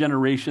 3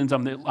 generations.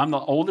 I'm the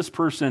oldest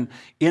person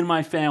in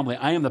my family.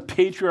 I am the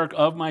patriarch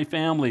of my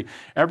family.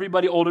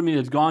 Everybody older than me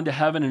has gone to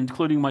heaven,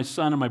 including my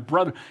son and my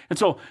brother. And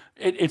so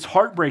it's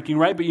heartbreaking,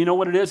 right? But you know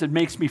what it is? It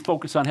makes me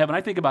focus on heaven.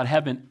 I think about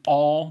heaven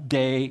all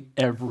day,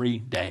 every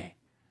day.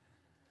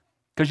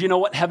 Because you know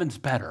what? Heaven's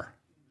better.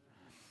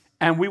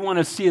 And we want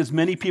to see as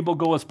many people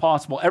go as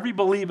possible. Every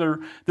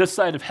believer this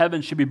side of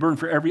heaven should be burned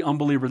for every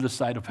unbeliever this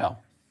side of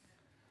hell.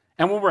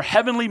 And when we're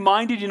heavenly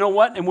minded, you know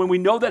what? And when we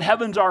know that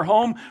heaven's our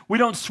home, we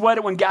don't sweat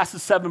it when gas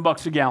is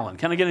 $7 a gallon.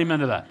 Can I get an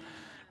amen to that?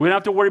 We don't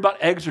have to worry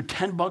about eggs or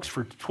 $10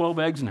 for 12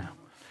 eggs now.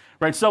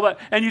 Right? So,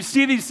 and you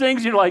see these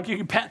things, you're like,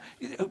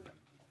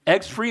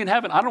 eggs free in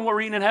heaven. I don't know what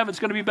we're eating in heaven. It's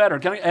going to be better.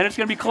 And it's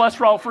going to be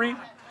cholesterol free.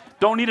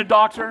 Don't need a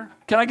doctor.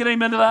 Can I get an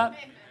amen to that?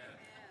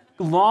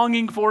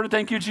 Longing for it.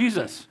 Thank you,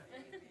 Jesus.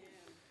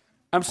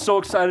 I'm so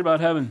excited about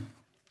heaven.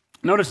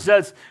 Notice it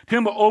says, to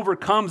him who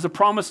overcomes, the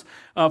promise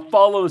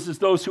follows as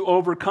those who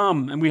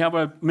overcome. And we have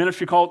a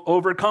ministry called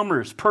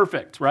Overcomers.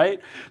 Perfect, right?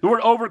 The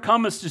word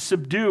overcome is to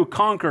subdue,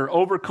 conquer,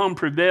 overcome,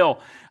 prevail.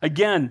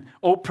 Again,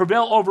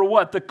 prevail over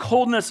what? The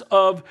coldness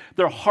of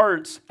their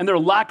hearts and their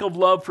lack of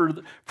love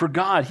for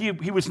God.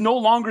 He was no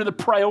longer the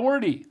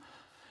priority.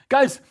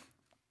 Guys,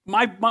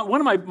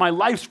 one of my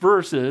life's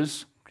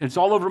verses, it's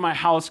all over my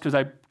house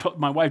because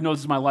my wife knows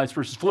it's my life's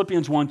verse.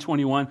 Philippians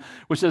 1:21,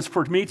 which says,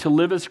 for me to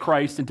live is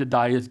Christ and to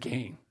die is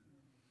gain.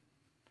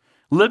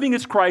 Living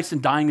is Christ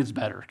and dying is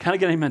better. Can I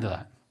get an amen to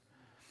that?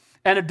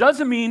 And it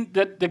doesn't mean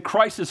that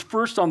Christ is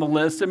first on the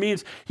list. It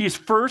means he's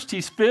first,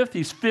 he's fifth,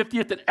 he's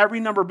 50th, and every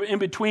number in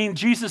between.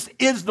 Jesus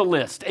is the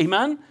list.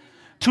 Amen?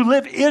 To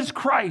live is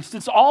Christ.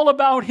 It's all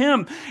about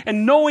him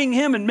and knowing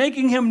him and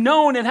making him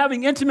known and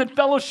having intimate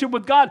fellowship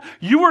with God.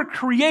 You were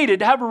created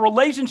to have a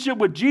relationship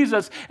with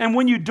Jesus. And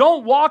when you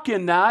don't walk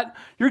in that,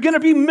 you're going to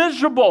be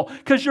miserable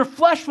because your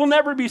flesh will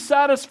never be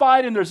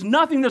satisfied and there's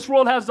nothing this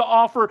world has to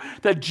offer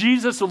that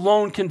Jesus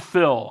alone can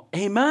fill.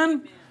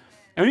 Amen?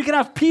 And we can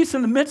have peace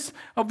in the midst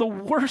of the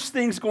worst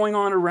things going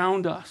on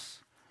around us.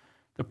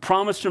 The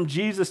promise from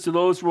Jesus to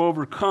those who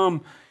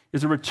overcome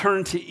is a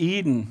return to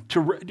Eden, to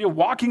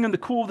walking in the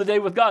cool of the day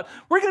with God.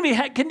 We're going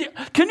to be,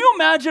 can you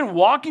imagine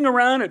walking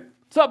around and,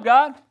 what's up,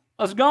 God?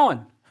 How's it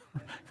going?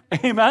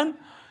 Amen?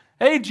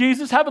 Hey,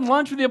 Jesus, having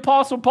lunch with the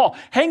Apostle Paul,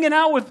 hanging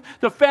out with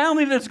the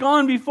family that's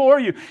gone before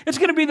you. It's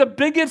going to be the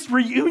biggest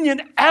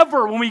reunion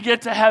ever when we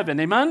get to heaven.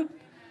 Amen?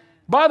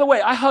 By the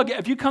way, I hug,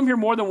 if you come here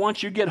more than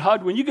once, you get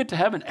hugged. When you get to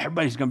heaven,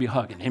 everybody's going to be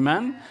hugging.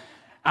 Amen?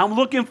 I'm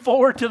looking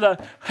forward to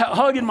the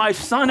hugging my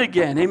son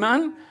again.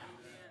 Amen?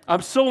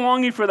 I'm so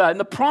longing for that. And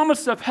the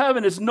promise of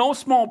heaven is no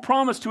small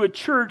promise to a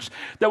church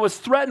that was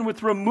threatened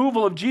with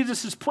removal of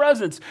Jesus'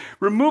 presence.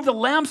 Remove the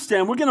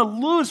lampstand. We're going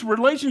to lose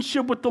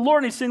relationship with the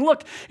Lord. And he's saying,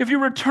 look, if you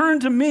return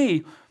to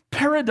me,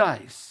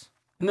 paradise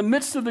in the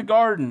midst of the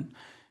garden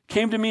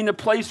came to mean the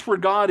place where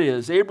God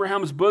is.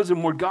 Abraham's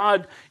bosom, where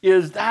God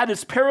is, that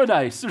is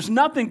paradise. There's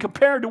nothing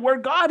compared to where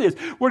God is.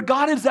 Where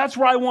God is, that's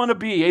where I want to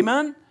be.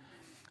 Amen?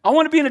 I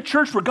want to be in a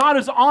church where God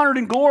is honored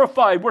and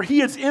glorified, where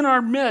he is in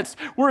our midst,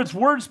 where his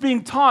word's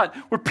being taught,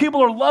 where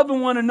people are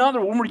loving one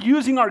another, when we're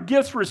using our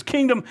gifts for his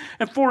kingdom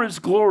and for his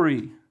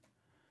glory.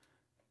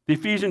 The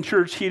Ephesian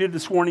church heeded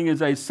this warning,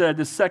 as I said.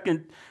 The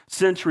 2nd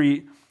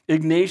century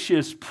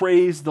Ignatius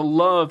praised the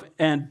love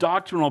and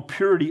doctrinal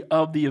purity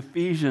of the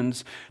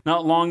Ephesians.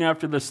 Not long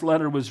after this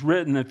letter was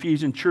written, the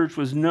Ephesian church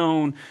was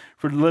known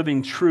for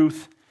living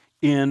truth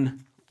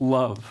in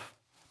love.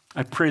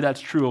 I pray that's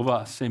true of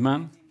us.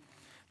 Amen?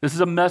 This is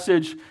a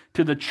message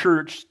to the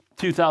church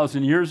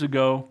 2,000 years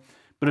ago,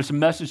 but it's a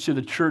message to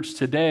the church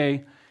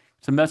today.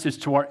 It's a message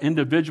to our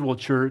individual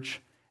church,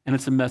 and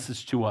it's a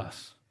message to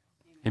us.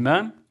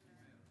 Amen?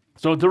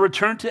 So the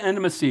return to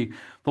intimacy.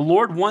 The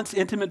Lord wants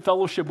intimate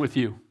fellowship with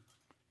you.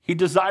 He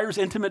desires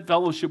intimate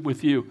fellowship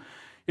with you.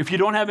 If you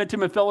don't have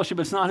intimate fellowship,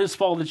 it's not his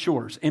fault, it's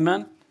yours.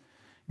 Amen?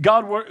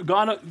 God,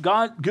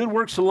 good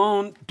works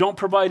alone don't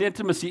provide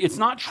intimacy. It's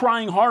not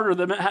trying harder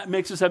that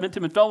makes us have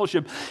intimate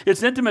fellowship.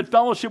 It's intimate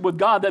fellowship with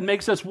God that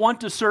makes us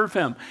want to serve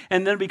him.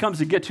 And then it becomes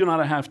a get to,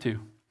 not a have to.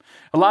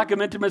 A lack of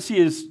intimacy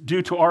is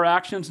due to our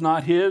actions,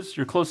 not his.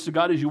 You're close to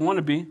God as you want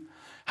to be.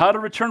 How to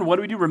return?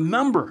 What do?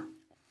 Remember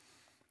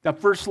that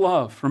first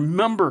love.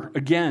 Remember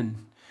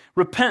again.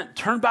 Repent,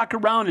 turn back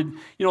around and,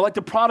 like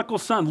the prodigal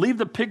son, leave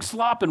the pig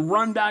slop and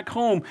run back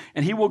home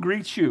and he will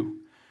greet you.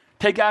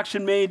 Take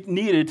action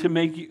needed to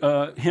make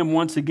him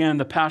once again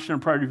the passion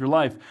and priority of your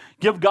life.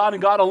 Give God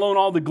and God alone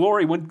all the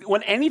glory.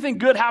 When anything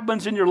good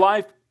happens in your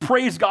life,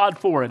 praise God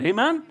for it.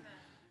 Amen?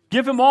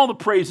 Give him all the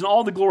praise and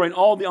all the glory and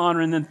all the honor.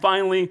 And then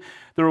finally,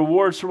 the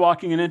rewards for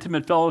walking in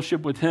intimate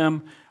fellowship with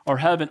him are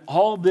heaven.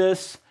 All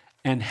this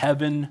and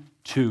heaven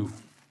too.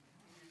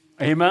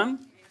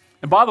 Amen?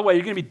 And by the way,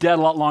 you're going to be dead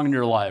a lot longer in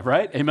your life,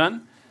 right?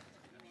 Amen?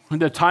 When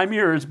the time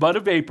here is but a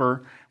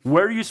vapor,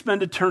 where you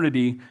spend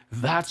eternity,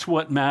 that's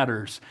what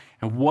matters.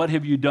 And what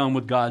have you done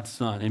with God's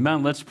Son?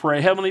 Amen? Let's pray.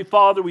 Heavenly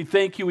Father, we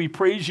thank you, we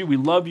praise you, we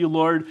love you,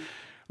 Lord.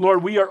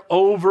 Lord, we are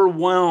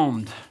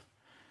overwhelmed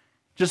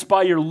just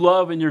by your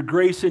love and your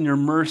grace and your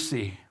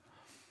mercy.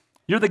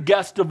 You're the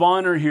guest of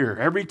honor here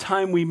every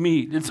time we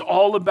meet. It's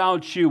all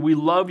about you. We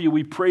love you.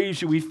 We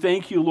praise you. We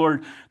thank you,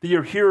 Lord, that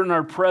you're here in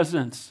our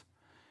presence.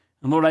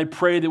 And Lord, I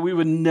pray that we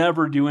would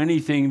never do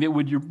anything that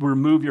would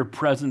remove your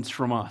presence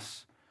from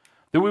us.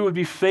 That we would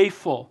be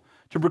faithful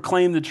to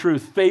proclaim the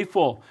truth,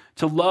 faithful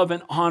to love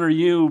and honor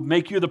you,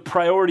 make you the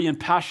priority and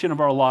passion of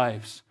our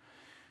lives.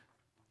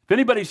 If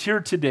anybody's here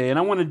today, and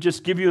I want to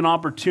just give you an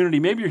opportunity,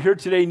 maybe you're here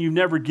today and you've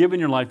never given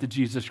your life to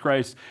Jesus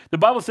Christ. The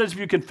Bible says, if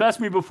you confess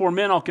me before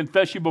men, I'll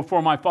confess you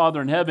before my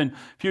Father in heaven.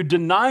 If you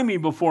deny me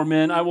before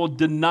men, I will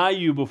deny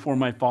you before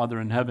my Father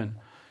in heaven.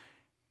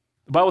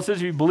 The Bible says,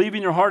 if you believe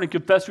in your heart and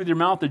confess with your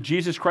mouth that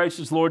Jesus Christ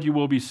is Lord, you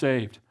will be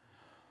saved.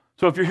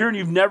 So if you're here and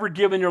you've never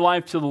given your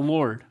life to the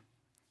Lord,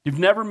 you've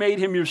never made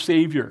him your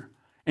Savior,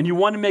 and you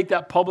want to make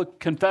that public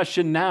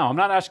confession now, I'm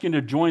not asking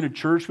you to join a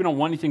church. We don't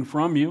want anything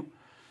from you.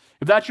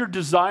 If that's your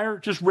desire,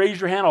 just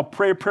raise your hand. I'll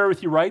pray a prayer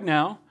with you right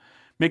now.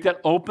 Make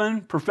that open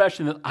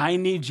profession that I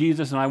need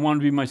Jesus and I want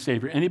to be my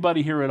Savior.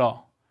 Anybody here at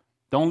all?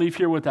 Don't leave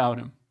here without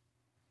him.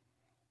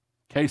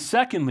 Okay,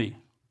 secondly,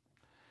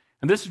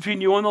 and this is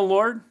between you and the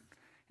Lord,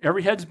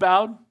 every head's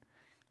bowed.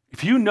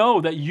 If you know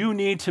that you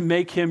need to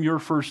make him your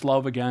first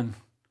love again,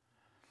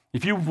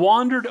 if you've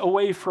wandered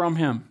away from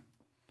him,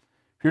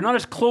 if you're not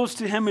as close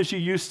to him as you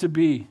used to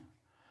be,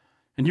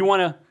 and you want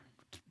to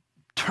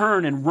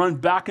turn and run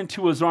back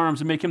into his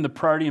arms and make him the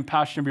priority and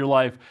passion of your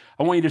life,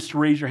 I want you just to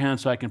raise your hand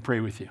so I can pray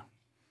with you.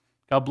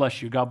 God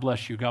bless you. God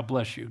bless you. God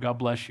bless you. God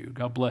bless you.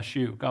 God bless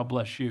you. God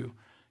bless you.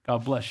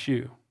 God bless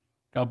you.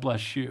 God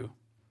bless you.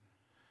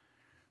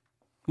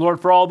 Lord,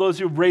 for all those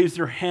who've raised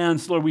their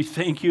hands, Lord, we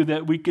thank you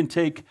that we can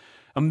take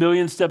a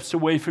million steps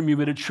away from you,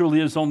 but it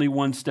truly is only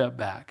one step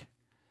back.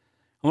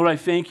 Lord, I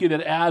thank you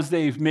that as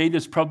they've made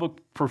this public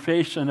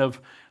profession of,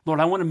 Lord,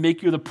 I want to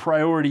make you the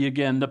priority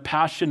again, the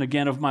passion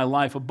again of my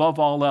life above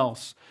all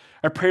else.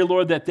 I pray,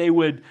 Lord, that they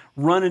would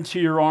run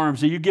into your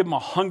arms, that you give them a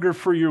hunger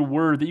for your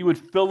word, that you would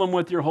fill them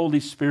with your Holy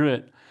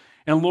Spirit.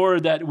 And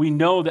Lord, that we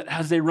know that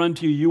as they run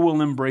to you, you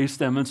will embrace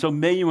them. And so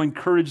may you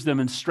encourage them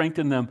and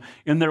strengthen them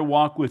in their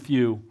walk with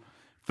you.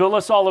 Fill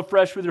us all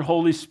afresh with your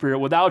Holy Spirit.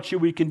 Without you,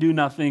 we can do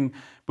nothing.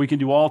 We can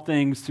do all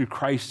things through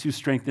Christ who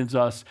strengthens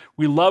us.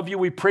 We love you.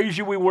 We praise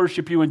you. We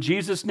worship you. In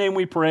Jesus' name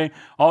we pray.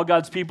 All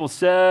God's people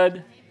said,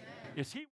 Amen. Is he